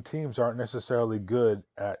 Players and teams aren't necessarily good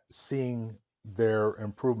at seeing their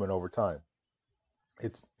improvement over time.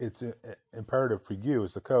 It's imperative for you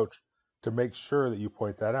as the coach to make sure that you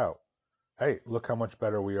point that out. Hey, look how much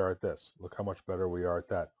better we are at this. Look how much better we are at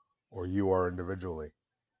that, or you are individually.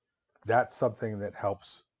 That's something that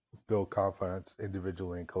helps build confidence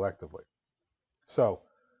individually and collectively. So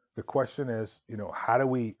the question is, how do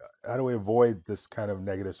we avoid this kind of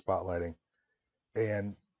negative spotlighting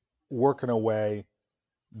and work in a way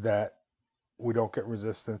that we don't get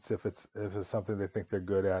resistance if it's something they think they're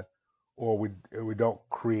good at, or we don't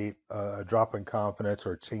create a drop in confidence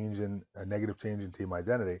or a negative change in team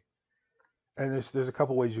identity. And there's a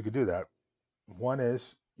couple ways you could do that. One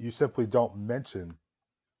is you simply don't mention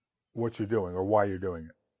what you're doing or why you're doing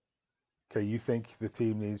it. Okay, you think the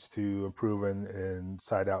team needs to improve in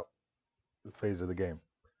side out phase of the game.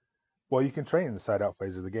 Well, you can train in the side out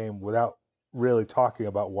phase of the game without really talking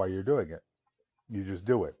about why you're doing it. You just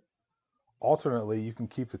do it. Alternately, you can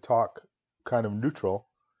keep the talk kind of neutral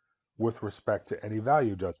with respect to any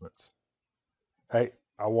value judgments. Hey,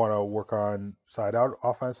 I want to work on side out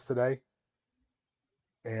offense today,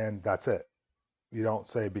 and that's it. You don't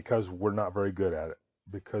say because we're not very good at it,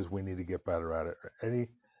 because we need to get better at it, or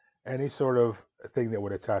any sort of thing that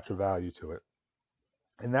would attach a value to it.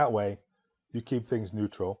 In that way, you keep things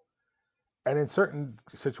neutral. And in certain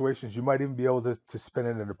situations, you might even be able to spin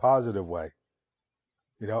it in a positive way.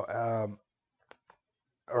 All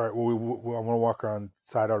right, well, I want to walk on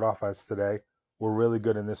side out offense today. We're really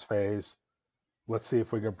good in this phase. Let's see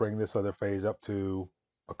if we can bring this other phase up to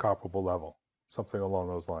a comparable level, something along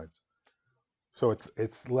those lines. So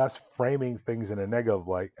it's less framing things in a negative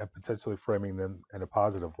light and potentially framing them in a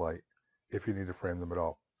positive light if you need to frame them at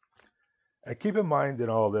all. And keep in mind in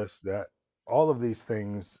all of this that all of these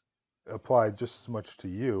things apply just as much to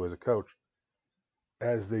you as a coach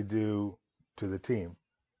as they do to the team.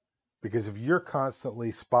 Because if you're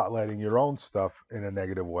constantly spotlighting your own stuff in a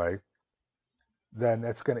negative way, then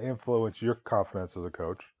that's going to influence your confidence as a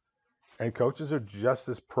coach. And coaches are just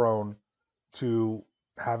as prone to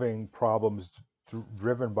having problems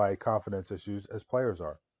driven by confidence issues as players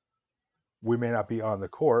are. We may not be on the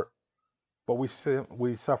court, but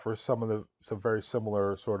we suffer some very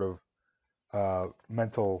similar sort of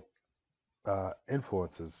mental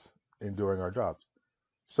influences in doing our jobs.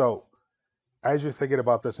 So as you're thinking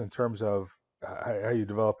about this in terms of how you're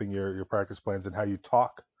developing your practice plans and how you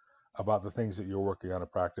talk about the things that you're working on in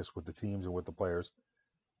practice with the teams and with the players,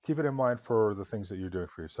 keep it in mind for the things that you're doing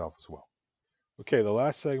for yourself as well. Okay, the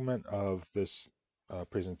last segment of this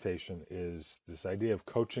presentation is this idea of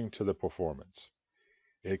coaching to the performance.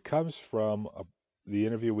 It comes from the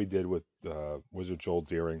interview we did with Wizard Joel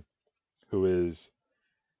Deering, who is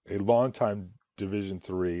a longtime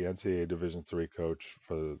NCAA Division III coach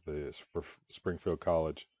for Springfield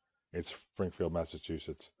College. It's Springfield,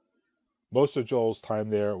 Massachusetts. Most of Joel's time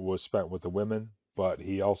there was spent with the women, but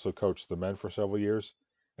he also coached the men for several years.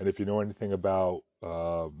 And if you know anything about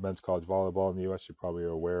men's college volleyball in the U.S., you probably are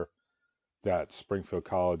aware that Springfield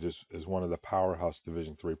College is one of the powerhouse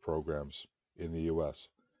Division III programs in the U.S.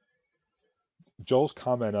 Joel's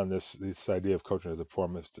comment on this idea of coaching as a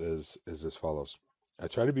performance is as follows. I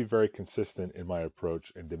try to be very consistent in my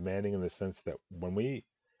approach and demanding in the sense that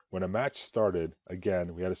when a match started,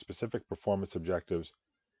 again, we had a specific performance objectives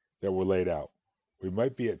that were laid out. We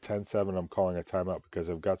might be at 10-7, I'm calling a timeout because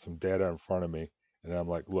I've got some data in front of me, and I'm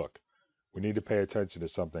like, look, we need to pay attention to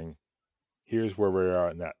something. Here's where we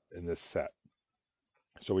are in this set.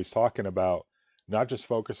 So he's talking about not just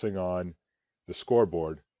focusing on the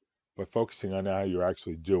scoreboard, but focusing on how you're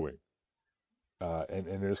actually doing. And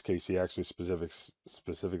in this case, he actually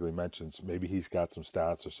specifically mentions maybe he's got some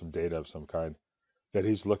stats or some data of some kind that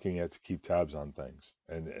he's looking at to keep tabs on things,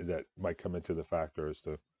 and that might come into the factor as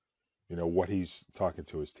to what he's talking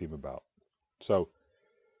to his team about. So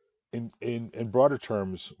in broader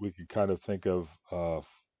terms, we could kind of think of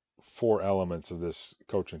four elements of this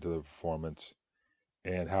coaching to the performance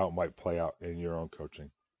and how it might play out in your own coaching.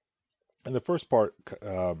 And the first part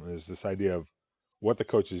is this idea of what the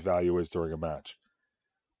coach's value is during a match.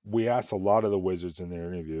 We asked a lot of the Wizards in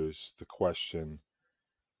their interviews the question,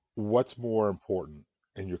 what's more important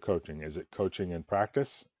in your coaching? Is it coaching in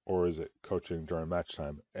practice or is it coaching during match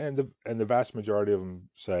time? And the vast majority of them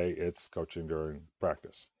say it's coaching during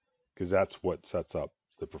practice because that's what sets up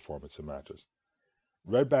the performance in matches.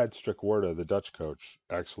 Redbad Strickwerda, the Dutch coach,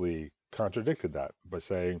 actually contradicted that by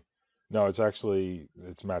saying, no,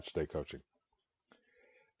 it's match day coaching.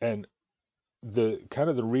 And the kind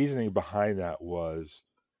of the reasoning behind that was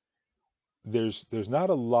there's not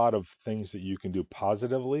a lot of things that you can do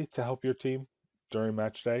positively to help your team during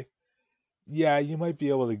match day. Yeah, you might be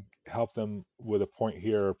able to help them with a point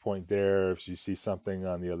here or a point there if you see something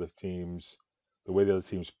on the other teams, the way the other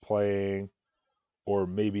team's playing, or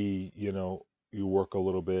maybe, you work a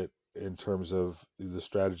little bit in terms of the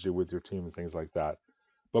strategy with your team and things like that.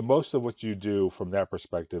 But most of what you do from that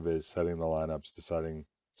perspective is setting the lineups, deciding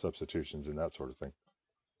substitutions, and that sort of thing.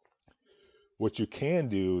 What you can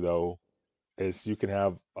do, though, is you can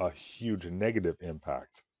have a huge negative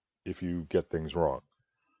impact if you get things wrong.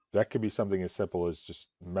 That could be something as simple as just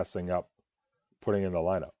messing up putting in the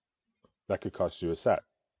lineup. That could cost you a set,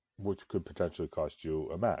 which could potentially cost you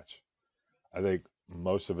a match. I think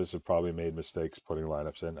most of us have probably made mistakes putting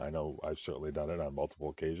lineups in. I know I've certainly done it on multiple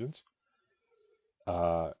occasions.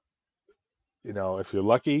 Uh, if you're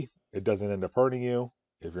lucky, it doesn't end up hurting you.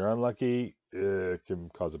 If you're unlucky, it can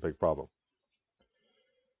cause a big problem.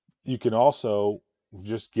 You can also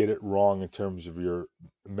just get it wrong in terms of your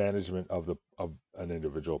management of an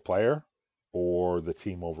individual player or the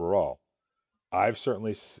team overall. I've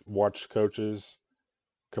certainly watched coaches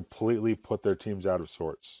completely put their teams out of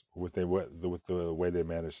sorts with the way they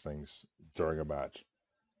manage things during a match.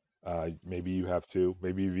 Maybe you have too.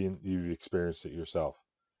 Maybe you've experienced it yourself.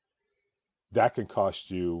 That can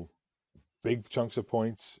cost you big chunks of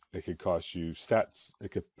points. It could cost you sets.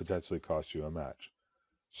 It could potentially cost you a match.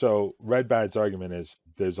 So Redbad's argument is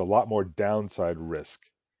there's a lot more downside risk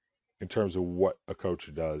in terms of what a coach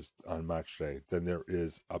does on match day than there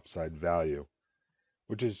is upside value,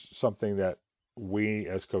 which is something that we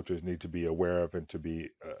as coaches need to be aware of and to be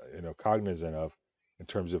cognizant of in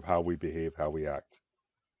terms of how we behave, how we act.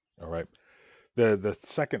 All right. The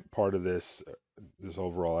second part of this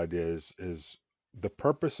overall idea is the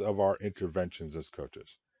purpose of our interventions as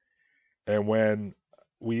coaches. And when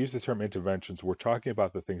we use the term interventions, we're talking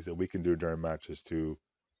about the things that we can do during matches to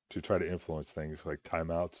try to influence things like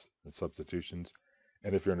timeouts and substitutions.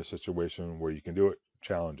 And if you're in a situation where you can do it,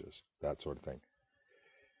 challenges, that sort of thing.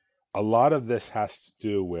 A lot of this has to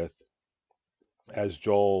do with, as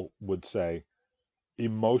Joel would say,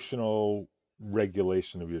 emotional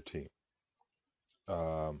regulation of your team.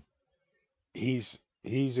 Um, he's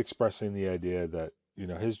expressing the idea that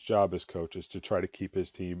his job as coach is to try to keep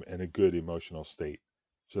his team in a good emotional state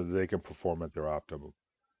so that they can perform at their optimum,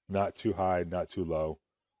 not too high, not too low,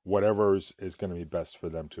 whatever is going to be best for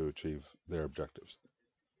them to achieve their objectives.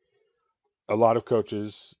 A lot of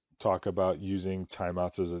coaches talk about using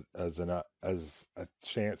timeouts as a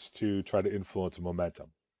chance to try to influence momentum,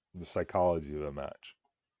 the psychology of a match.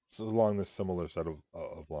 So along this similar set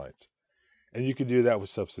of lines. And you can do that with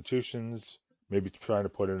substitutions, maybe trying to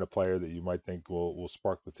put in a player that you might think will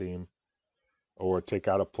spark the team, or take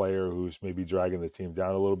out a player who's maybe dragging the team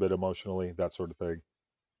down a little bit emotionally, that sort of thing.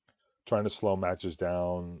 Trying to slow matches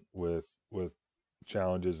down with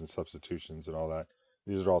challenges and substitutions and all that.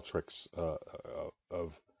 These are all tricks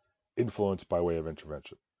of influence by way of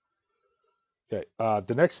intervention. Okay,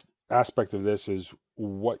 the next aspect of this is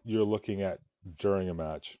what you're looking at during a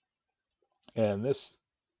match. And this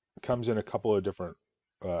comes in a couple of different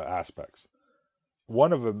aspects.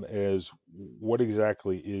 One of them is what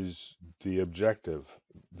exactly is the objective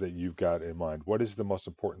that you've got in mind? What is the most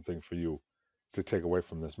important thing for you to take away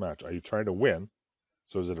from this match? Are you trying to win?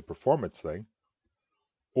 So is it a performance thing?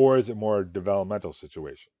 Or is it more a developmental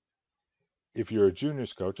situation? If you're a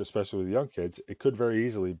juniors coach, especially with young kids, it could very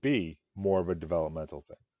easily be more of a developmental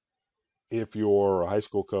thing. If you're a high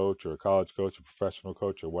school coach or a college coach, a professional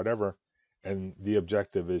coach or whatever, and the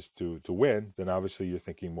objective is to win, then obviously you're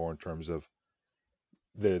thinking more in terms of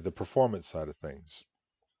the performance side of things,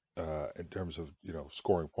 in terms of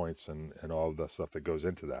scoring points and all of the stuff that goes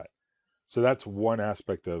into that. So that's one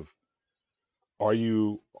aspect of, are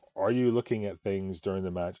you are you looking at things during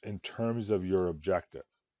the match in terms of your objective?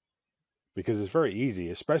 Because it's very easy,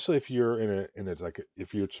 especially if you're in a like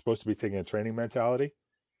if you're supposed to be taking a training mentality.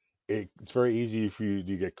 It's very easy for you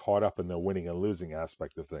to get caught up in the winning and losing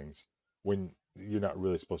aspect of things when you're not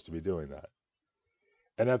really supposed to be doing that.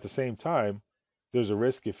 And at the same time, there's a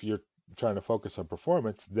risk if you're trying to focus on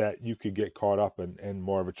performance that you could get caught up in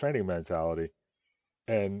more of a training mentality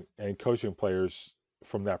and coaching players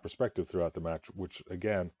from that perspective throughout the match, which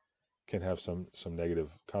again can have some negative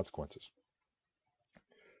consequences.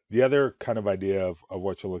 The other kind of idea of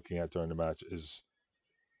what you're looking at during the match is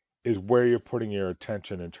where you're putting your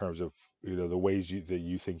attention in terms of the ways that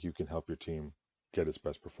you think you can help your team get its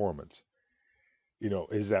best performance.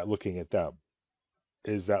 Is that looking at them?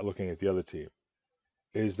 Is that looking at the other team?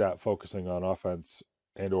 Is that focusing on offense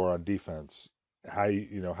and or on defense? How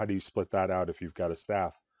do you split that out if you've got a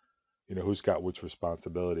staff? Who's got which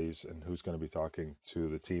responsibilities and who's going to be talking to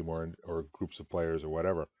the team or groups of players or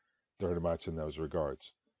whatever during the match in those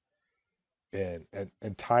regards, and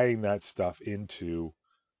tying that stuff into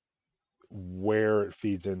where it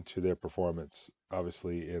feeds into their performance,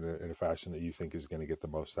 obviously in a fashion that you think is going to get the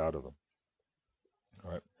most out of them.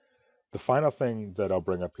 All right. The final thing that I'll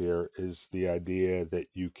bring up here is the idea that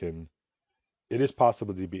it is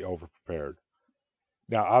possible to be over prepared.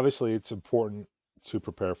 Now, obviously, it's important to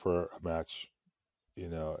prepare for a match.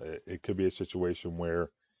 It could be a situation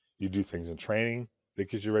where you do things in training that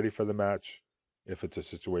gets you ready for the match. If it's a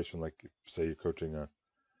situation like, say, you're coaching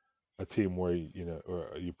a team where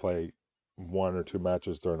or you play one or two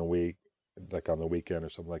matches during a week, like on the weekend or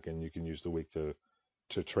something like, and you can use the week to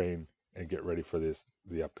train and get ready for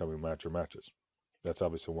the upcoming match or matches. That's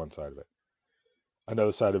obviously one side of it.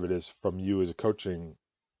 Another side of it is from you as a coaching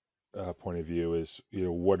point of view is,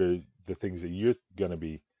 what are the things that you're going to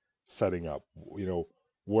be setting up?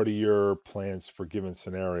 What are your plans for given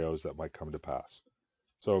scenarios that might come to pass?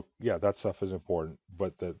 So yeah, that stuff is important,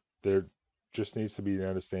 but that there just needs to be an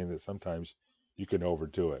understanding that sometimes you can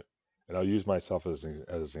overdo it. And I'll use myself as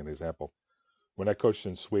an example. When I coached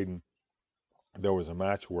in Sweden, there was a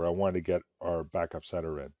match where I wanted to get our backup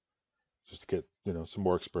setter in, just to get some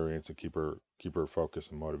more experience and keep her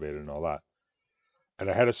focused and motivated and all that. And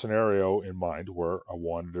I had a scenario in mind where I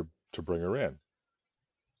wanted to bring her in.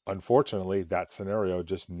 Unfortunately, that scenario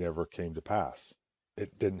just never came to pass.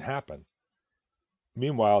 It didn't happen.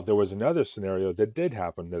 Meanwhile, there was another scenario that did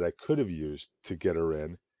happen that I could have used to get her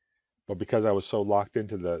in, but because I was so locked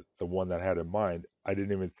into the one that I had in mind, I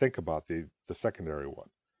didn't even think about the secondary one.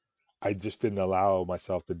 I just didn't allow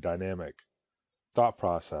myself the dynamic thought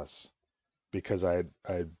process because I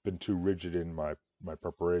had been too rigid in my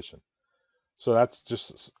preparation. So that's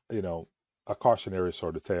just a cautionary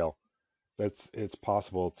sort of tale. It's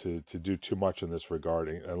possible to do too much in this regard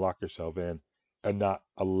and lock yourself in and not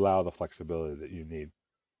allow the flexibility that you need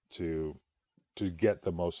to get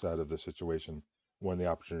the most out of the situation when the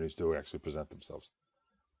opportunities do actually present themselves.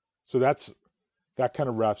 So that kind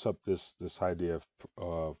of wraps up this idea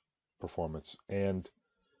of performance, and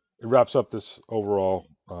it wraps up this overall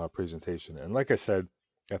presentation. And like I said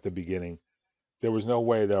at the beginning, there was no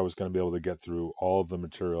way that I was going to be able to get through all of the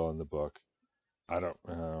material in the book. I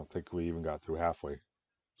don't think we even got through halfway.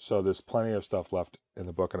 So there's plenty of stuff left in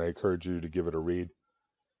the book, and I encourage you to give it a read.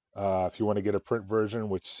 If you want to get a print version,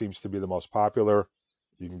 which seems to be the most popular,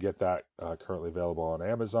 you can get that currently available on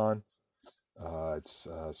Amazon. It's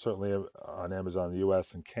certainly on Amazon in the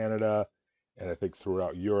US and Canada, and I think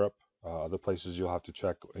throughout Europe. Other places you'll have to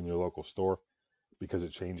check in your local store because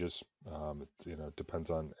it changes. It depends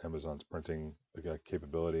on Amazon's printing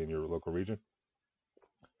capability in your local region.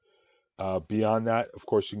 Beyond that, of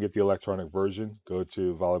course, you can get the electronic version. Go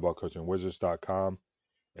to volleyballcoachingwizards.com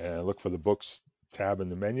and look for the books tab in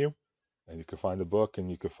the menu, and you can find the book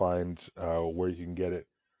and you can find where you can get it.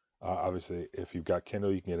 Obviously, if you've got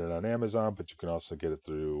Kindle, you can get it on Amazon, but you can also get it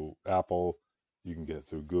through Apple. You can get it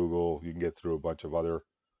through Google. You can get it through a bunch of other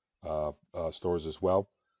stores as well.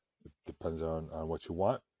 It depends on what you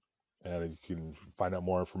want. And you can find out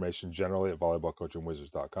more information generally at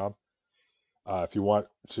volleyballcoachingwizards.com. If you want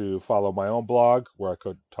to follow my own blog where I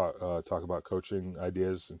could talk about coaching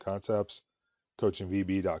ideas and concepts,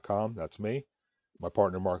 coachingvb.com, that's me. My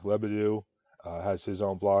partner Mark Lebedew has his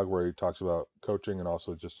own blog where he talks about coaching and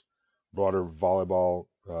also just broader volleyball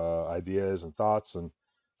ideas and thoughts, and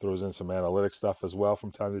throws in some analytic stuff as well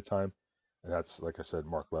from time to time. And that's, like I said,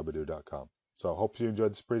 marklebedew.com. So I hope you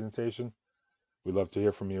enjoyed this presentation. We'd love to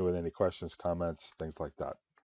hear from you with any questions, comments, things like that.